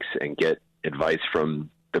 6 weeks and get advice from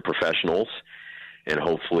the professionals. And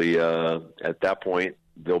hopefully at that point,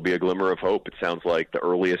 there'll be a glimmer of hope. It sounds like the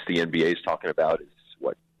earliest the NBA is talking about is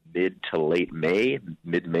mid to late May,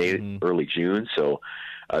 mid-May, early June. So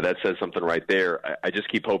that says something right there. I just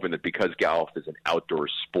keep hoping that because golf is an outdoor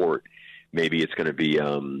sport, maybe it's going to be,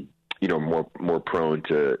 more prone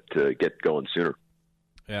to get going sooner.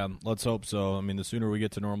 Yeah, let's hope so. I mean, the sooner we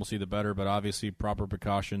get to normalcy, the better. But obviously, proper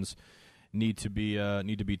precautions need to be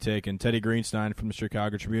taken. Teddy Greenstein from the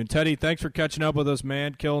Chicago Tribune. Teddy, thanks for catching up with us,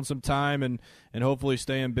 man. Killing some time and hopefully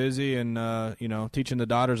staying busy and teaching the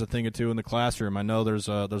daughters a thing or two in the classroom. I know there's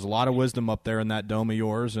a lot of wisdom up there in that dome of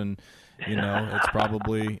yours, and it's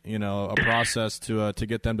probably a process to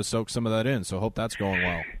get them to soak some of that in. So hope that's going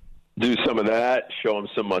well. Do some of that, show them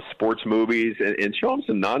some sports movies, and show them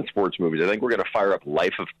some non-sports movies. I think we're going to fire up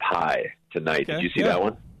Life of Pi tonight. Okay. Did you see that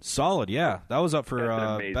one? Solid, yeah. That was up for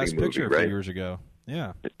Best Picture a few years ago.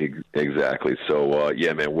 Yeah. Exactly. So,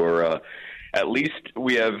 man, we're at least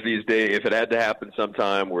we have these days, if it had to happen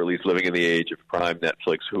sometime, we're at least living in the age of Prime,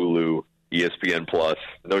 Netflix, Hulu, ESPN+,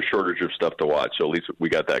 no shortage of stuff to watch. So at least we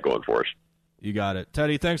got that going for us. You got it.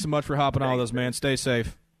 Teddy, thanks so much for hopping on with us, man. Stay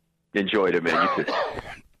safe. Enjoyed it, man. You too.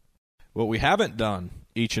 What we haven't done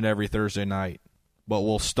each and every Thursday night, but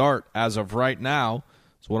we'll start as of right now.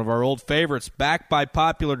 It's one of our old favorites, back by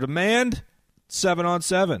popular demand,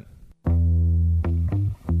 7-on-7.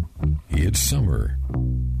 It's summer.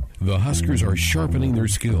 The Huskers are sharpening their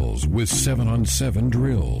skills with 7-on-7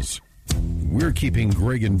 drills. We're keeping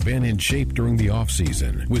Greg and Ben in shape during the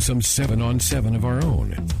offseason with some 7-on-7 of our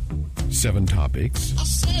own. 7 topics. A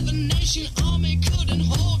 7-nation army couldn't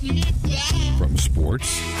hold me back. From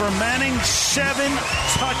sports. For Manning, 7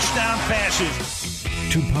 touchdown passes.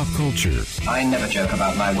 To pop culture. I never joke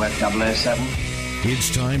about my work, 007.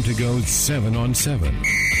 It's time to go 7-on-7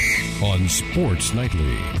 on Sports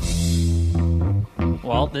Nightly.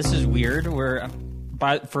 Well, this is weird.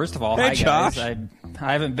 First of all, hey, hi Josh. guys.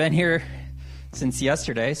 I haven't been here since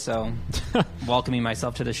yesterday, so welcoming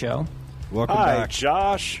myself to the show. Welcome back,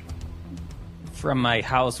 Josh. From my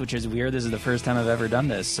house, which is weird. This is the first time I've ever done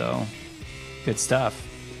this, so good stuff.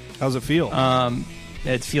 How's it feel?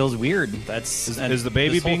 It feels weird. Is the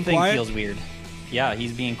baby being thing quiet? Feels weird. Yeah,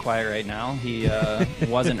 he's being quiet right now. He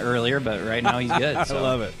wasn't earlier, but right now he's good. So, I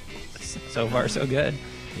love it. So far, so good.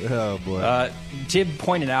 Oh, boy. Jib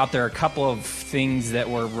pointed out there are a couple of things that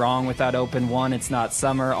were wrong with that open. One, it's not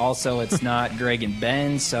summer. Also, it's not Greg and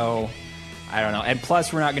Ben, so I don't know. And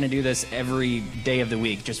plus, we're not going to do this every day of the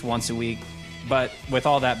week, just once a week. But with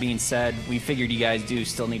all that being said, we figured you guys do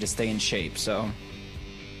still need to stay in shape, so...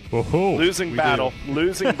 Whoa, losing battle.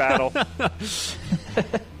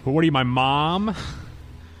 What are you, my mom?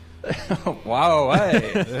 Wow,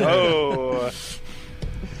 hey. Oh.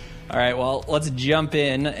 All right, well, let's jump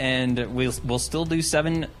in, and we'll still do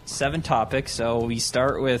seven topics. So we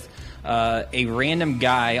start with a random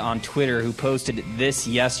guy on Twitter who posted this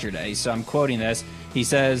yesterday. So I'm quoting this. He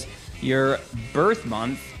says, your birth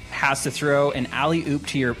month has to throw an alley-oop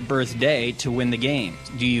to your birthday to win the game.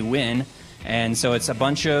 Do you win? And so it's a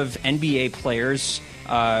bunch of NBA players,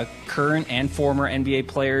 current and former NBA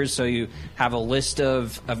players. So you have a list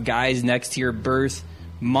of guys next to your birth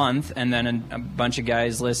month, and then a bunch of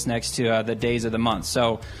guys list next to the days of the month.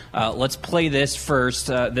 So let's play this first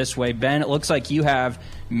this way. Ben, it looks like you have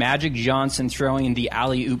Magic Johnson throwing the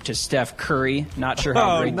alley-oop to Steph Curry. Not sure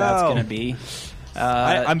how great that's going to be.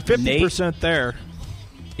 I'm 50% there.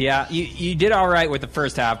 Yeah, you did all right with the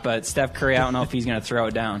first half, but Steph Curry, I don't know if he's going to throw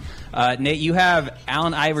it down. Nate, you have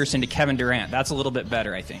Allen Iverson to Kevin Durant. That's a little bit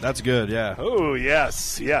better, I think. That's good, yeah. Oh,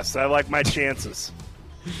 yes. I like my chances.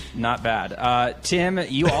 Not bad. Tim,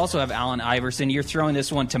 you also have Allen Iverson. You're throwing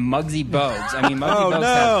this one to Muggsy Bogues. I mean, Muggsy Bogues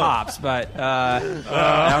has pops, but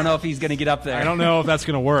I don't know if he's going to get up there. I don't know if that's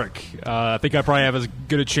going to work. I think I probably have as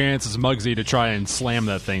good a chance as Muggsy to try and slam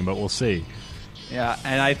that thing, but we'll see. Yeah,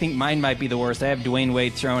 and I think mine might be the worst. I have Dwayne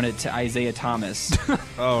Wade throwing it to Isaiah Thomas.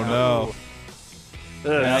 Oh, no.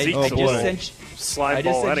 I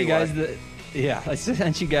just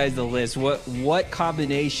sent you guys the list. What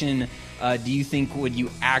combination do you think would you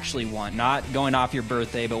actually want? Not going off your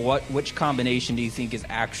birthday, but which combination do you think is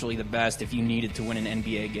actually the best if you needed to win an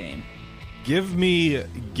NBA game? Give me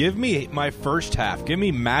my first half. Give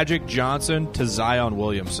me Magic Johnson to Zion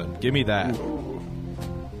Williamson. Give me that.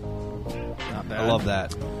 Not bad. I love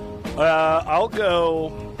that. I'll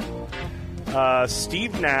go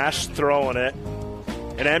Steve Nash throwing it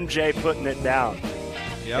and MJ putting it down.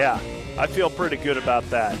 Yep. Yeah, I feel pretty good about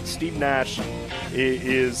that. Steve Nash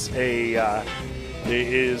is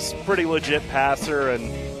pretty legit passer,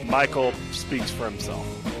 and Michael speaks for himself.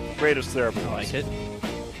 Greatest there ever was. I like it.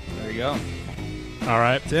 There you go. All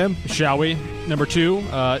right, Tim, shall we? Number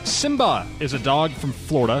 2, Simba is a dog from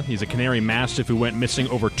Florida. He's a Canary Mastiff who went missing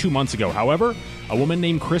over 2 months ago. However, a woman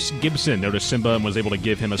named Chris Gibson noticed Simba and was able to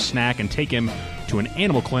give him a snack and take him to an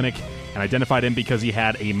animal clinic and identified him because he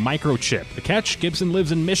had a microchip. The catch, Gibson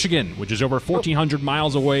lives in Michigan, which is over 1,400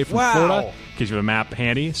 miles away from Florida. In case you have a map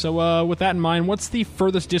handy. So with that in mind, what's the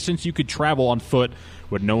furthest distance you could travel on foot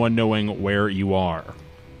with no one knowing where you are?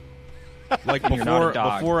 Like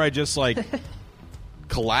before I just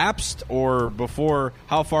collapsed, or before,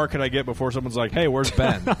 how far can I get before someone's like, hey, where's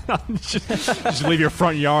Ben? just leave your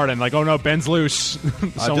front yard and like, oh no, Ben's loose.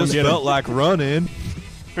 I just felt like running.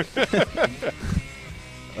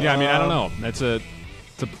 Yeah, I mean, I don't know. It's a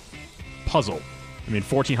puzzle. I mean,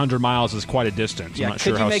 1,400 miles is quite a distance. Yeah, I'm not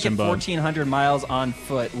sure how make Simba... it 1,400 miles on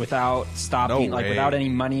foot without stopping, without any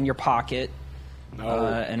money in your pocket? No.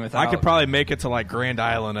 And without... I could probably make it to like Grand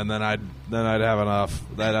Island, and then I'd have enough.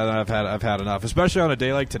 I've had enough, especially on a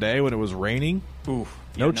day like today when it was raining. Oof,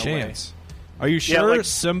 no chance. Way. Are you sure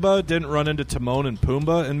Simba didn't run into Timon and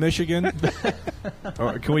Pumbaa in Michigan?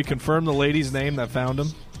 Or can we confirm the lady's name that found him?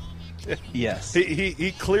 Yes.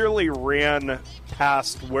 He clearly ran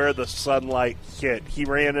past where the sunlight hit. He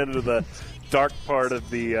ran into the dark part of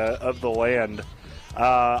the land.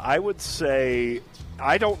 I would say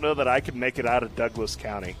I don't know that I could make it out of Douglas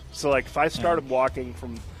County. So if I started walking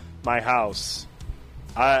from my house,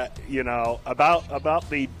 about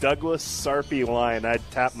the Douglas Sarpy line, I'd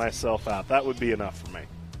tap myself out. That would be enough for me.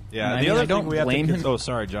 Yeah. The other thing we have to oh,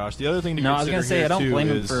 sorry, Josh. The other thing to consider I was going to say I don't blame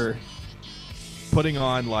him for putting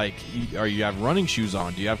on, or you have running shoes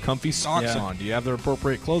on? Do you have comfy socks on? Do you have the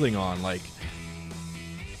appropriate clothing on? I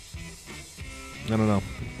don't know.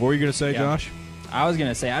 What were you going to say, Josh? I was going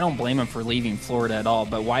to say I don't blame him for leaving Florida at all,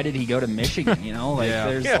 but why did he go to Michigan?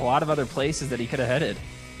 There's a lot of other places that he could have headed.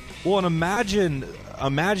 Well, and imagine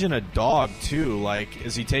a dog too.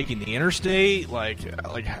 Is he taking the interstate?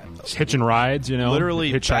 Hitching rides,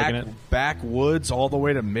 literally hitchhiking backwoods all the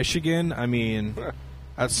way to Michigan. I mean,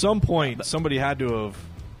 at some point, somebody had to have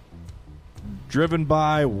driven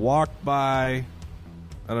by, walked by.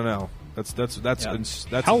 I don't know. That's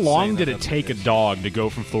how long did it take a dog to go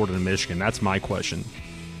from Florida to Michigan? That's my question.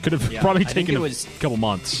 Could have probably taken a couple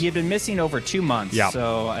months. He had been missing over 2 months. Yeah.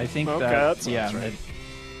 So I think that's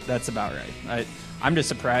about right. I'm just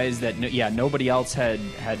surprised that nobody else had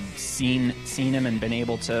seen him and been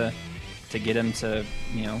able to get him to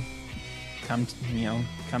come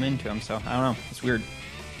into him. So I don't know. It's weird.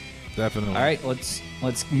 Definitely. All right, let's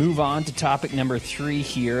move on to topic number 3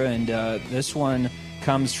 here, and this one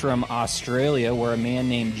comes from Australia, where a man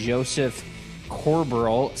named Joseph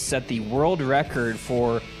Corberell set the world record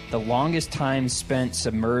for the longest time spent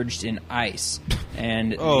submerged in ice,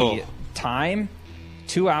 and the time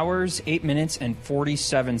 2 hours, 8 minutes, and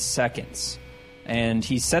 47 seconds. And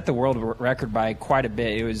he set the world record by quite a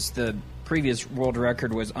bit. It was the previous world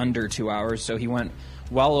record was under 2 hours, so he went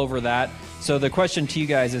well over that. So the question to you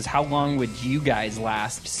guys is, how long would you guys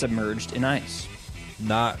last submerged in ice?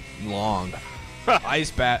 Not long. Ice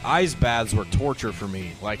baths were torture for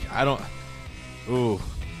me.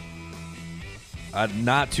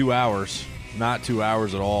 Not 2 hours. Not 2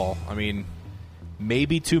 hours at all. I mean,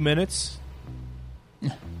 maybe 2 minutes.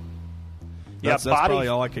 That's probably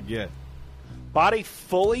all I could get. Body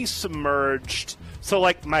fully submerged,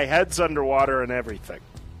 so my head's underwater and everything.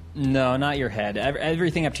 No, not your head.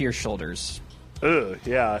 Everything up to your shoulders. Ugh,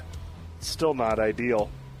 yeah. Still not ideal.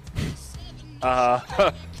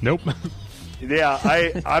 Nope.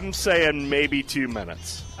 Yeah, I'm saying maybe 2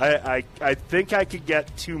 minutes. I think I could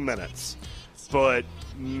get 2 minutes, but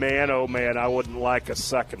man, oh man, I wouldn't like a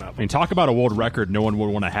second of it. I mean, talk about a world record no one would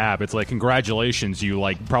want to have. It's like, congratulations, you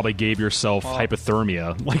probably gave yourself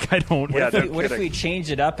hypothermia. Like, I don't. Yeah, what if we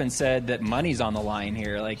changed it up and said that money's on the line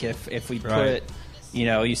here? Like, if we put,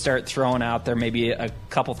 you start throwing out there maybe a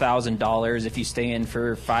couple $1,000 if you stay in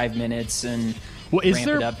for 5 minutes and. Well,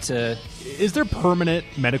 is there permanent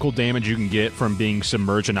medical damage you can get from being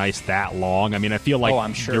submerged in ice that long? I mean, I feel like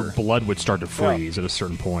I'm sure your blood would start to freeze at a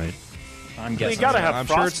certain point. I'm guessing. You gotta have I'm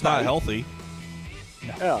sure it's not healthy.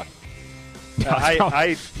 No.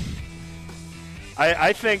 Yeah.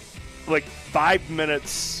 I think like 5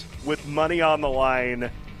 minutes with money on the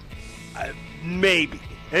line, maybe.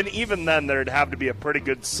 And even then, there'd have to be a pretty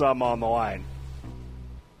good sum on the line.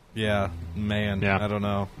 Yeah, man. Yeah. I don't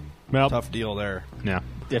know. Well, tough deal there. Yeah.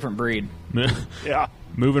 Different breed. Yeah.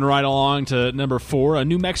 Moving right along to number 4, a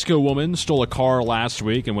New Mexico woman stole a car last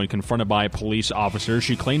week, and when confronted by police officers,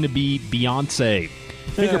 she claimed to be Beyonce.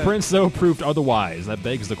 Fingerprints, though, proved otherwise. That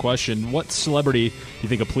begs the question, what celebrity do you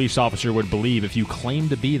think a police officer would believe if you claim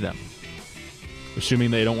to be them? Assuming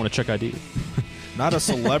they don't want to check ID. Not a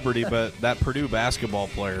celebrity, but that Purdue basketball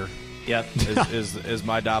player. Yep. is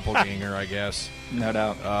my doppelganger, I guess. No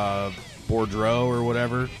doubt. Boudreaux or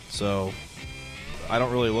whatever. So I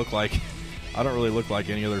don't really look like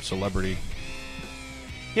any other celebrity.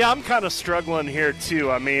 Yeah, I'm kind of struggling here too.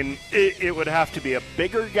 I mean, it would have to be a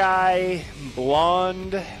bigger guy,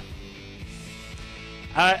 blonde.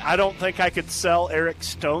 I don't think I could sell Eric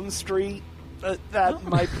Stone Street. That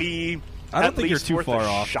might be. I don't think you're too far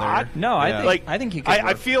off shot. there. No, I think you could.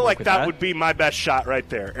 I feel like that would be my best shot right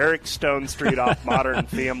there. Eric Stone Street off Modern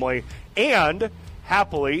Family, and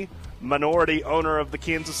happily minority owner of the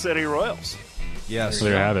Kansas City Royals. Yes, so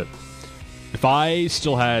there you have it. If I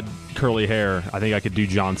still had curly hair, I think I could do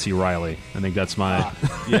John C. Reilly. I think that's my.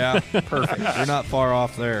 Yeah, perfect. You're not far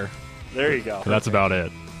off there. There you go. That's about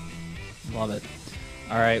it. Love it.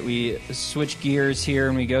 All right, we switch gears here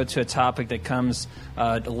and we go to a topic that comes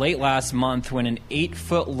late last month when an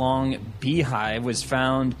 8-foot-long beehive was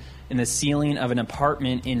found in the ceiling of an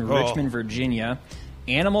apartment in Richmond, Virginia.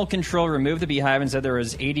 Animal control removed the beehive and said there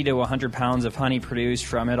was 80 to 100 pounds of honey produced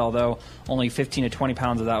from it, although only 15 to 20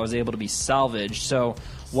 pounds of that was able to be salvaged. So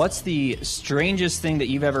what's the strangest thing that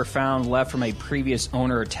you've ever found left from a previous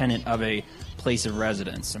owner or tenant of a place of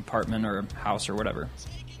residence, apartment or house or whatever?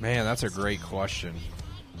 Man, that's a great question.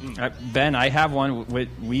 Ben, I have one.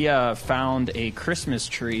 We found a Christmas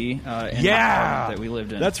tree in the apartment that we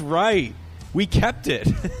lived in. That's right. We kept it.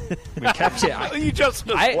 We kept it. You just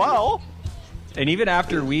as well. And even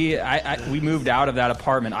after we moved out of that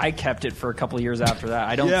apartment, I kept it for a couple of years after that.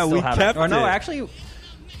 I don't still have it. Or no, actually,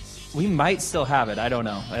 we might still have it. I don't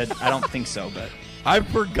know. I don't think so, but I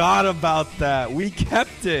forgot about that. We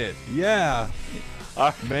kept it. Yeah.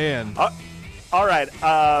 Man. All right.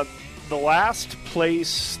 The last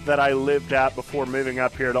place that I lived at before moving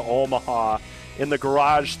up here to Omaha, in the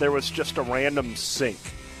garage, there was just a random sink.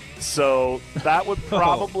 So that would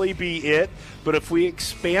probably be it. But if we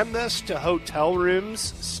expand this to hotel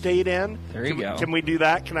rooms stayed in, there you go. Can we do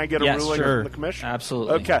that? Can I get a ruling from the commission?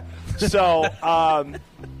 Absolutely. Okay. So I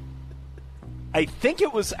think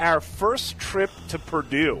it was our first trip to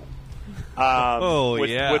Purdue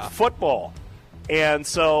with football. And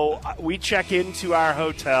so we check into our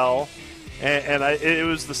hotel, and it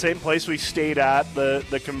was the same place we stayed at,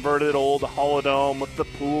 the converted old Holodome with the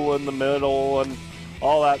pool in the middle and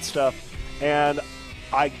all that stuff. And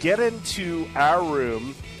I get into our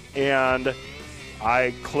room, and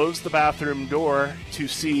I close the bathroom door to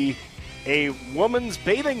see a woman's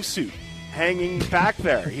bathing suit hanging back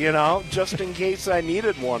there, just in case I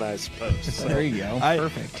needed one, I suppose. So, there you go.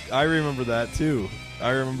 Perfect. I remember that, too. I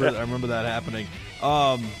remember that happening.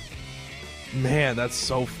 Man, that's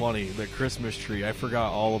so funny. The Christmas tree. I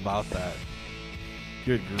forgot all about that.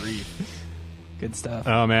 Good grief. Good stuff.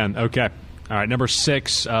 Oh, man. Okay. All right, number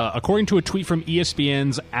 6. According to a tweet from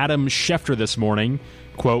ESPN's Adam Schefter this morning,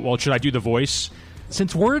 quote, well, should I do the voice?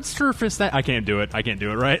 Since word surfaced that... I can't do it,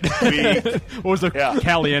 right? What was the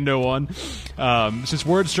Caliendo one? Since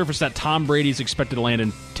word surfaced that Tom Brady's expected to land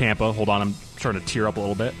in Tampa... Hold on, I'm starting to tear up a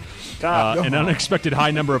little bit. An unexpected high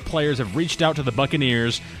number of players have reached out to the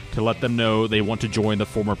Buccaneers to let them know they want to join the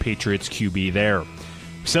former Patriots QB there.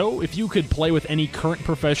 So, if you could play with any current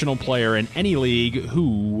professional player in any league,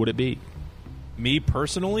 who would it be? Me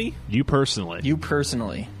personally? You personally.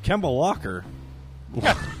 Kemba Walker.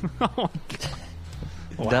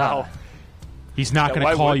 Wow. He's not going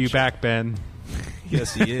to call you back, Ben.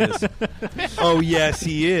 Yes, he is. Oh, yes,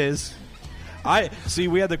 he is.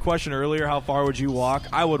 We had the question earlier, how far would you walk?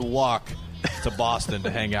 I would walk to Boston to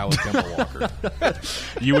hang out with Kemba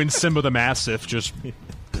Walker. You and Simba the Mastiff just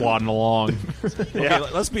plodding along. Okay,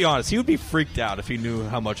 let's be honest. He would be freaked out if he knew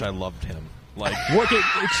how much I loved him. Like,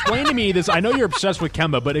 explain to me this. I know you're obsessed with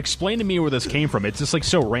Kemba, but explain to me where this came from. It's just like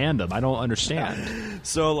so random. I don't understand.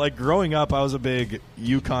 So, like, growing up, I was a big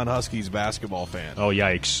UConn Huskies basketball fan. Oh,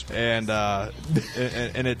 yikes!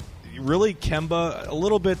 And it really Kemba, a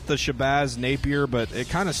little bit the Shabazz Napier, but it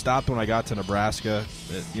kind of stopped when I got to Nebraska.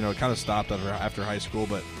 It kind of stopped after high school.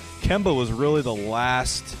 But Kemba was really the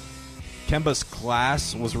last. Kemba's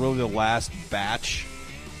class was really the last batch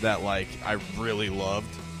that I really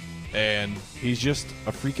loved. And he's just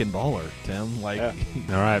a freaking baller, Tim.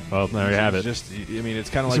 All right, well, there you have it. It's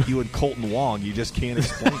kind of like you and Colton Wong. You just can't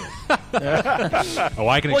explain it.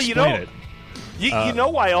 I can explain it. You know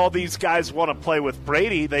why all these guys want to play with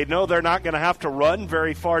Brady? They know they're not going to have to run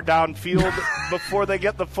very far downfield before they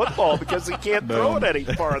get the football because he can't throw it any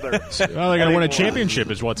farther. Well, they're going to win a championship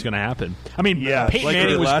is what's going to happen. I mean, Peyton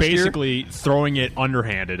Manning was basically throwing it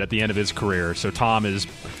underhanded at the end of his career, so Tom is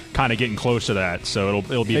kind of getting close to that, so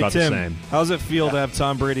it'll be about Tim, the same. How does it feel to have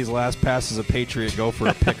Tom Brady's last pass as a Patriot go for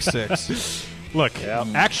a pick six? Look,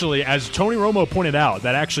 actually, as Tony Romo pointed out,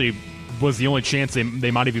 that actually was the only chance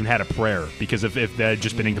they might have even had a prayer, because if that had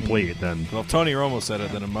just been incomplete, then... Well, if Tony Romo said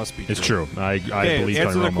it, then it must be true. It's true. I believe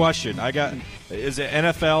answer Tony the Romo. question. Is it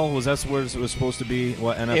NFL? Was that where it was supposed to be?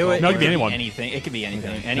 What, NFL? It could be anyone. Anything. It could be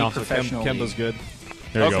anything. Okay. Any professional Kemba's league. good.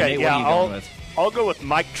 There you Okay, go. yeah, I'll go with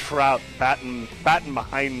Mike Trout batting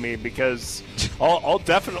behind me because I'll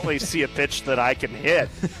definitely see a pitch that I can hit.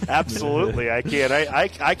 Absolutely, I can.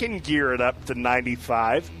 I can gear it up to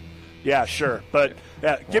 95. Yeah, sure. But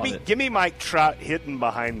give me Mike Trout hitting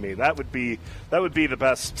behind me. That would be the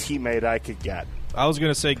best teammate I could get. I was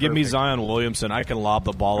going to say, give me Zion Williamson. I can lob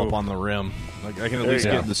the ball up on the rim. I can at least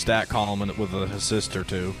get in the stat column with an assist or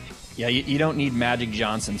two. Yeah, you don't need Magic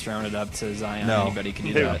Johnson throwing it up to Zion. No. Anybody can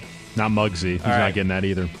do that. Not Muggsy. He's not getting that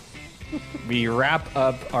either. We wrap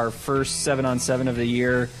up our first 7-on-7 of the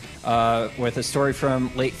year with a story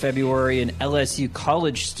from late February. An LSU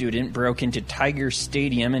college student broke into Tiger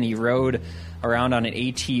Stadium and he rode around on an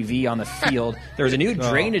ATV on the field. There was a new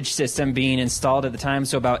drainage system being installed at the time,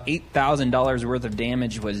 so about $8,000 worth of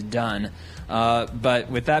damage was done. But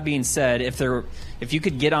with that being said, if you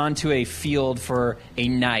could get onto a field for a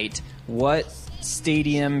night, what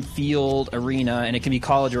stadium, field, arena, and it can be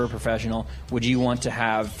college or professional, would you want to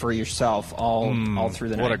have for yourself all through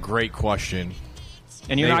the night? What a great question.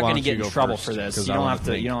 And you're not going to get in trouble for this. You don't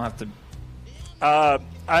have to.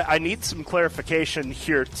 I need some clarification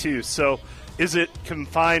here too. So, is it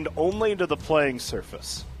confined only to the playing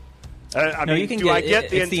surface? I get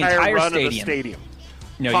the entire run of the stadium?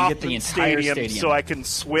 No, Kauffman you get the entire stadium, so I can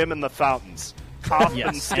swim in the fountains.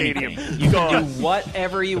 Kauffman Stadium. You can do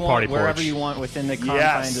whatever you want, wherever porch. you want within the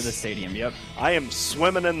confines of the stadium. Yep. I am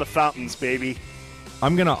swimming in the fountains, baby.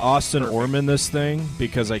 I'm going to Austin Orman this thing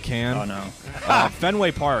because I can. Oh, no.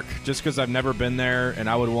 Fenway Park, just because I've never been there, and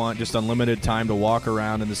I would want just unlimited time to walk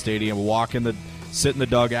around in the stadium, sit in the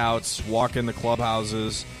dugouts, walk in the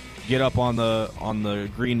clubhouses, get up on the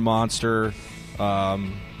Green Monster,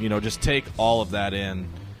 just take all of that in.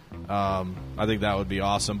 I think that would be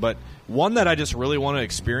awesome. But one that I just really want to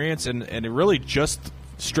experience, and really just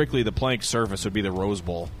strictly the playing surface, would be the Rose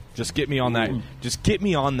Bowl. Just get me on that. Just get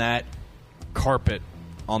me on that carpet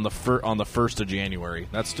on the 1st of January.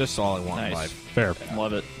 That's just all I want in life. Fair.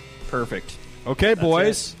 Love it. Perfect. Okay,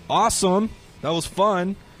 boys. Awesome. That was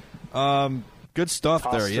fun. Good stuff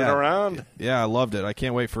there. Tossed it around. Yeah, I loved it. I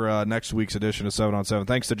can't wait for next week's edition of 7-on-7.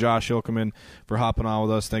 Thanks to Josh Hilkeman for hopping on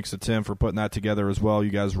with us. Thanks to Tim for putting that together as well.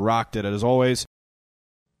 You guys rocked it as always.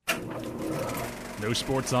 No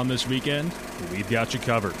sports on this weekend. We've got you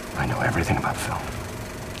covered. I know everything about film.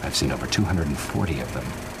 I've seen over 240 of them.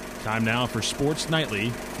 Time now for Sports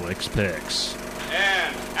Nightly Flicks Picks.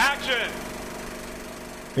 And action!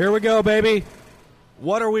 Here we go, baby.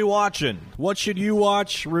 What are we watching? What should you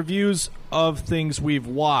watch? Reviews of things we've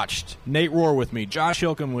watched. Nate Rohr with me. Josh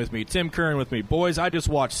Hilcom with me. Tim Curran with me. Boys, I just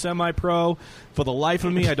watched Semi-Pro. For the life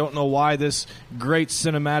of me, I don't know why this great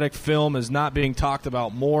cinematic film is not being talked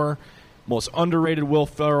about more. Most underrated Will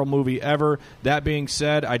Ferrell movie ever. That being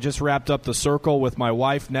said, I just wrapped up The Circle with my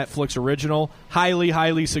wife, Netflix original. Highly,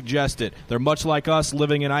 highly suggest it. They're much like us,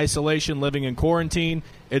 living in isolation, living in quarantine.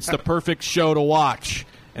 It's the perfect show to watch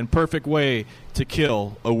and perfect way to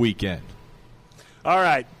kill a weekend. All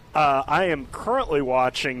right. I am currently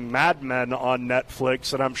watching Mad Men on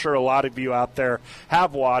Netflix, and I'm sure a lot of you out there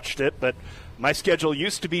have watched it, but my schedule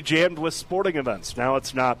used to be jammed with sporting events. Now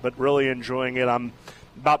it's not, but really enjoying it. I'm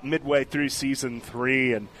about midway through season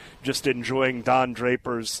 3 and just enjoying Don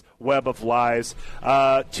Draper's Web of Lies.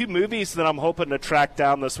 2 movies that I'm hoping to track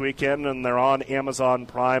down this weekend, and they're on Amazon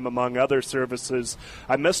Prime, among other services.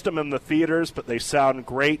 I missed them in the theaters, but they sound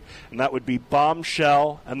great, and that would be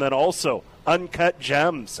Bombshell, and then also Uncut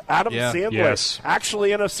Gems. Adam Sandler,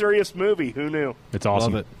 actually in a serious movie. Who knew? It's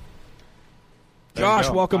awesome. Love it. Josh,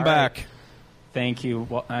 welcome back. Right. Thank you.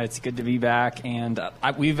 Well, it's good to be back, and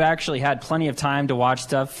we've actually had plenty of time to watch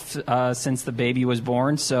stuff since the baby was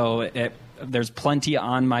born, so there's plenty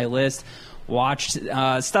on my list. Watched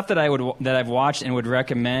stuff that I've watched and would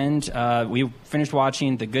recommend. We finished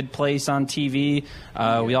watching The Good Place on TV.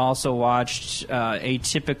 We also watched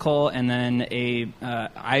Atypical, and then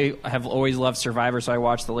I have always loved Survivor, so I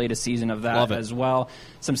watched the latest season of that as well.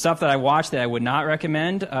 Some stuff that I watched that I would not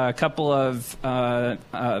recommend. A couple of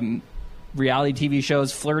reality TV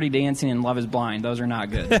shows, Flirty Dancing and Love is Blind. Those are not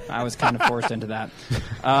good. I was kind of forced into that.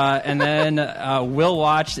 And then we'll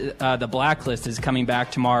watch The Blacklist is coming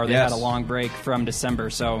back tomorrow. They had a long break from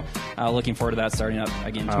December, so looking forward to that starting up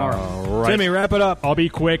again tomorrow. All right. Timmy, wrap it up. I'll be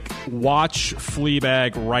quick. Watch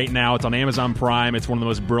Fleabag right now. It's on Amazon Prime. It's one of the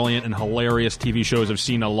most brilliant and hilarious TV shows I've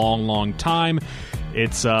seen in a long, long time.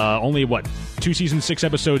 It's only, 2 seasons, 6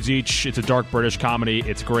 episodes each. It's a dark British comedy.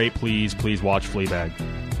 It's great. Please watch Fleabag.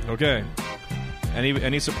 Okay.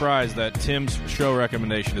 Any surprise that Tim's show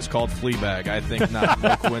recommendation is called Fleabag? I think not.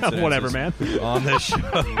 No coincidence. Whatever, man. On this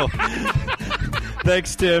show.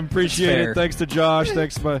 Thanks, Tim. Appreciate it. Thanks to Josh.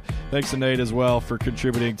 Thanks to Nate as well for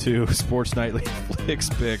contributing to Sports Nightly Flicks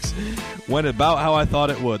Picks. Went about how I thought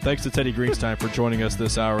it would. Thanks to Teddy Greenstein for joining us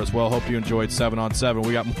this hour as well. Hope you enjoyed 7 on 7.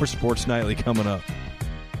 We got more Sports Nightly coming up.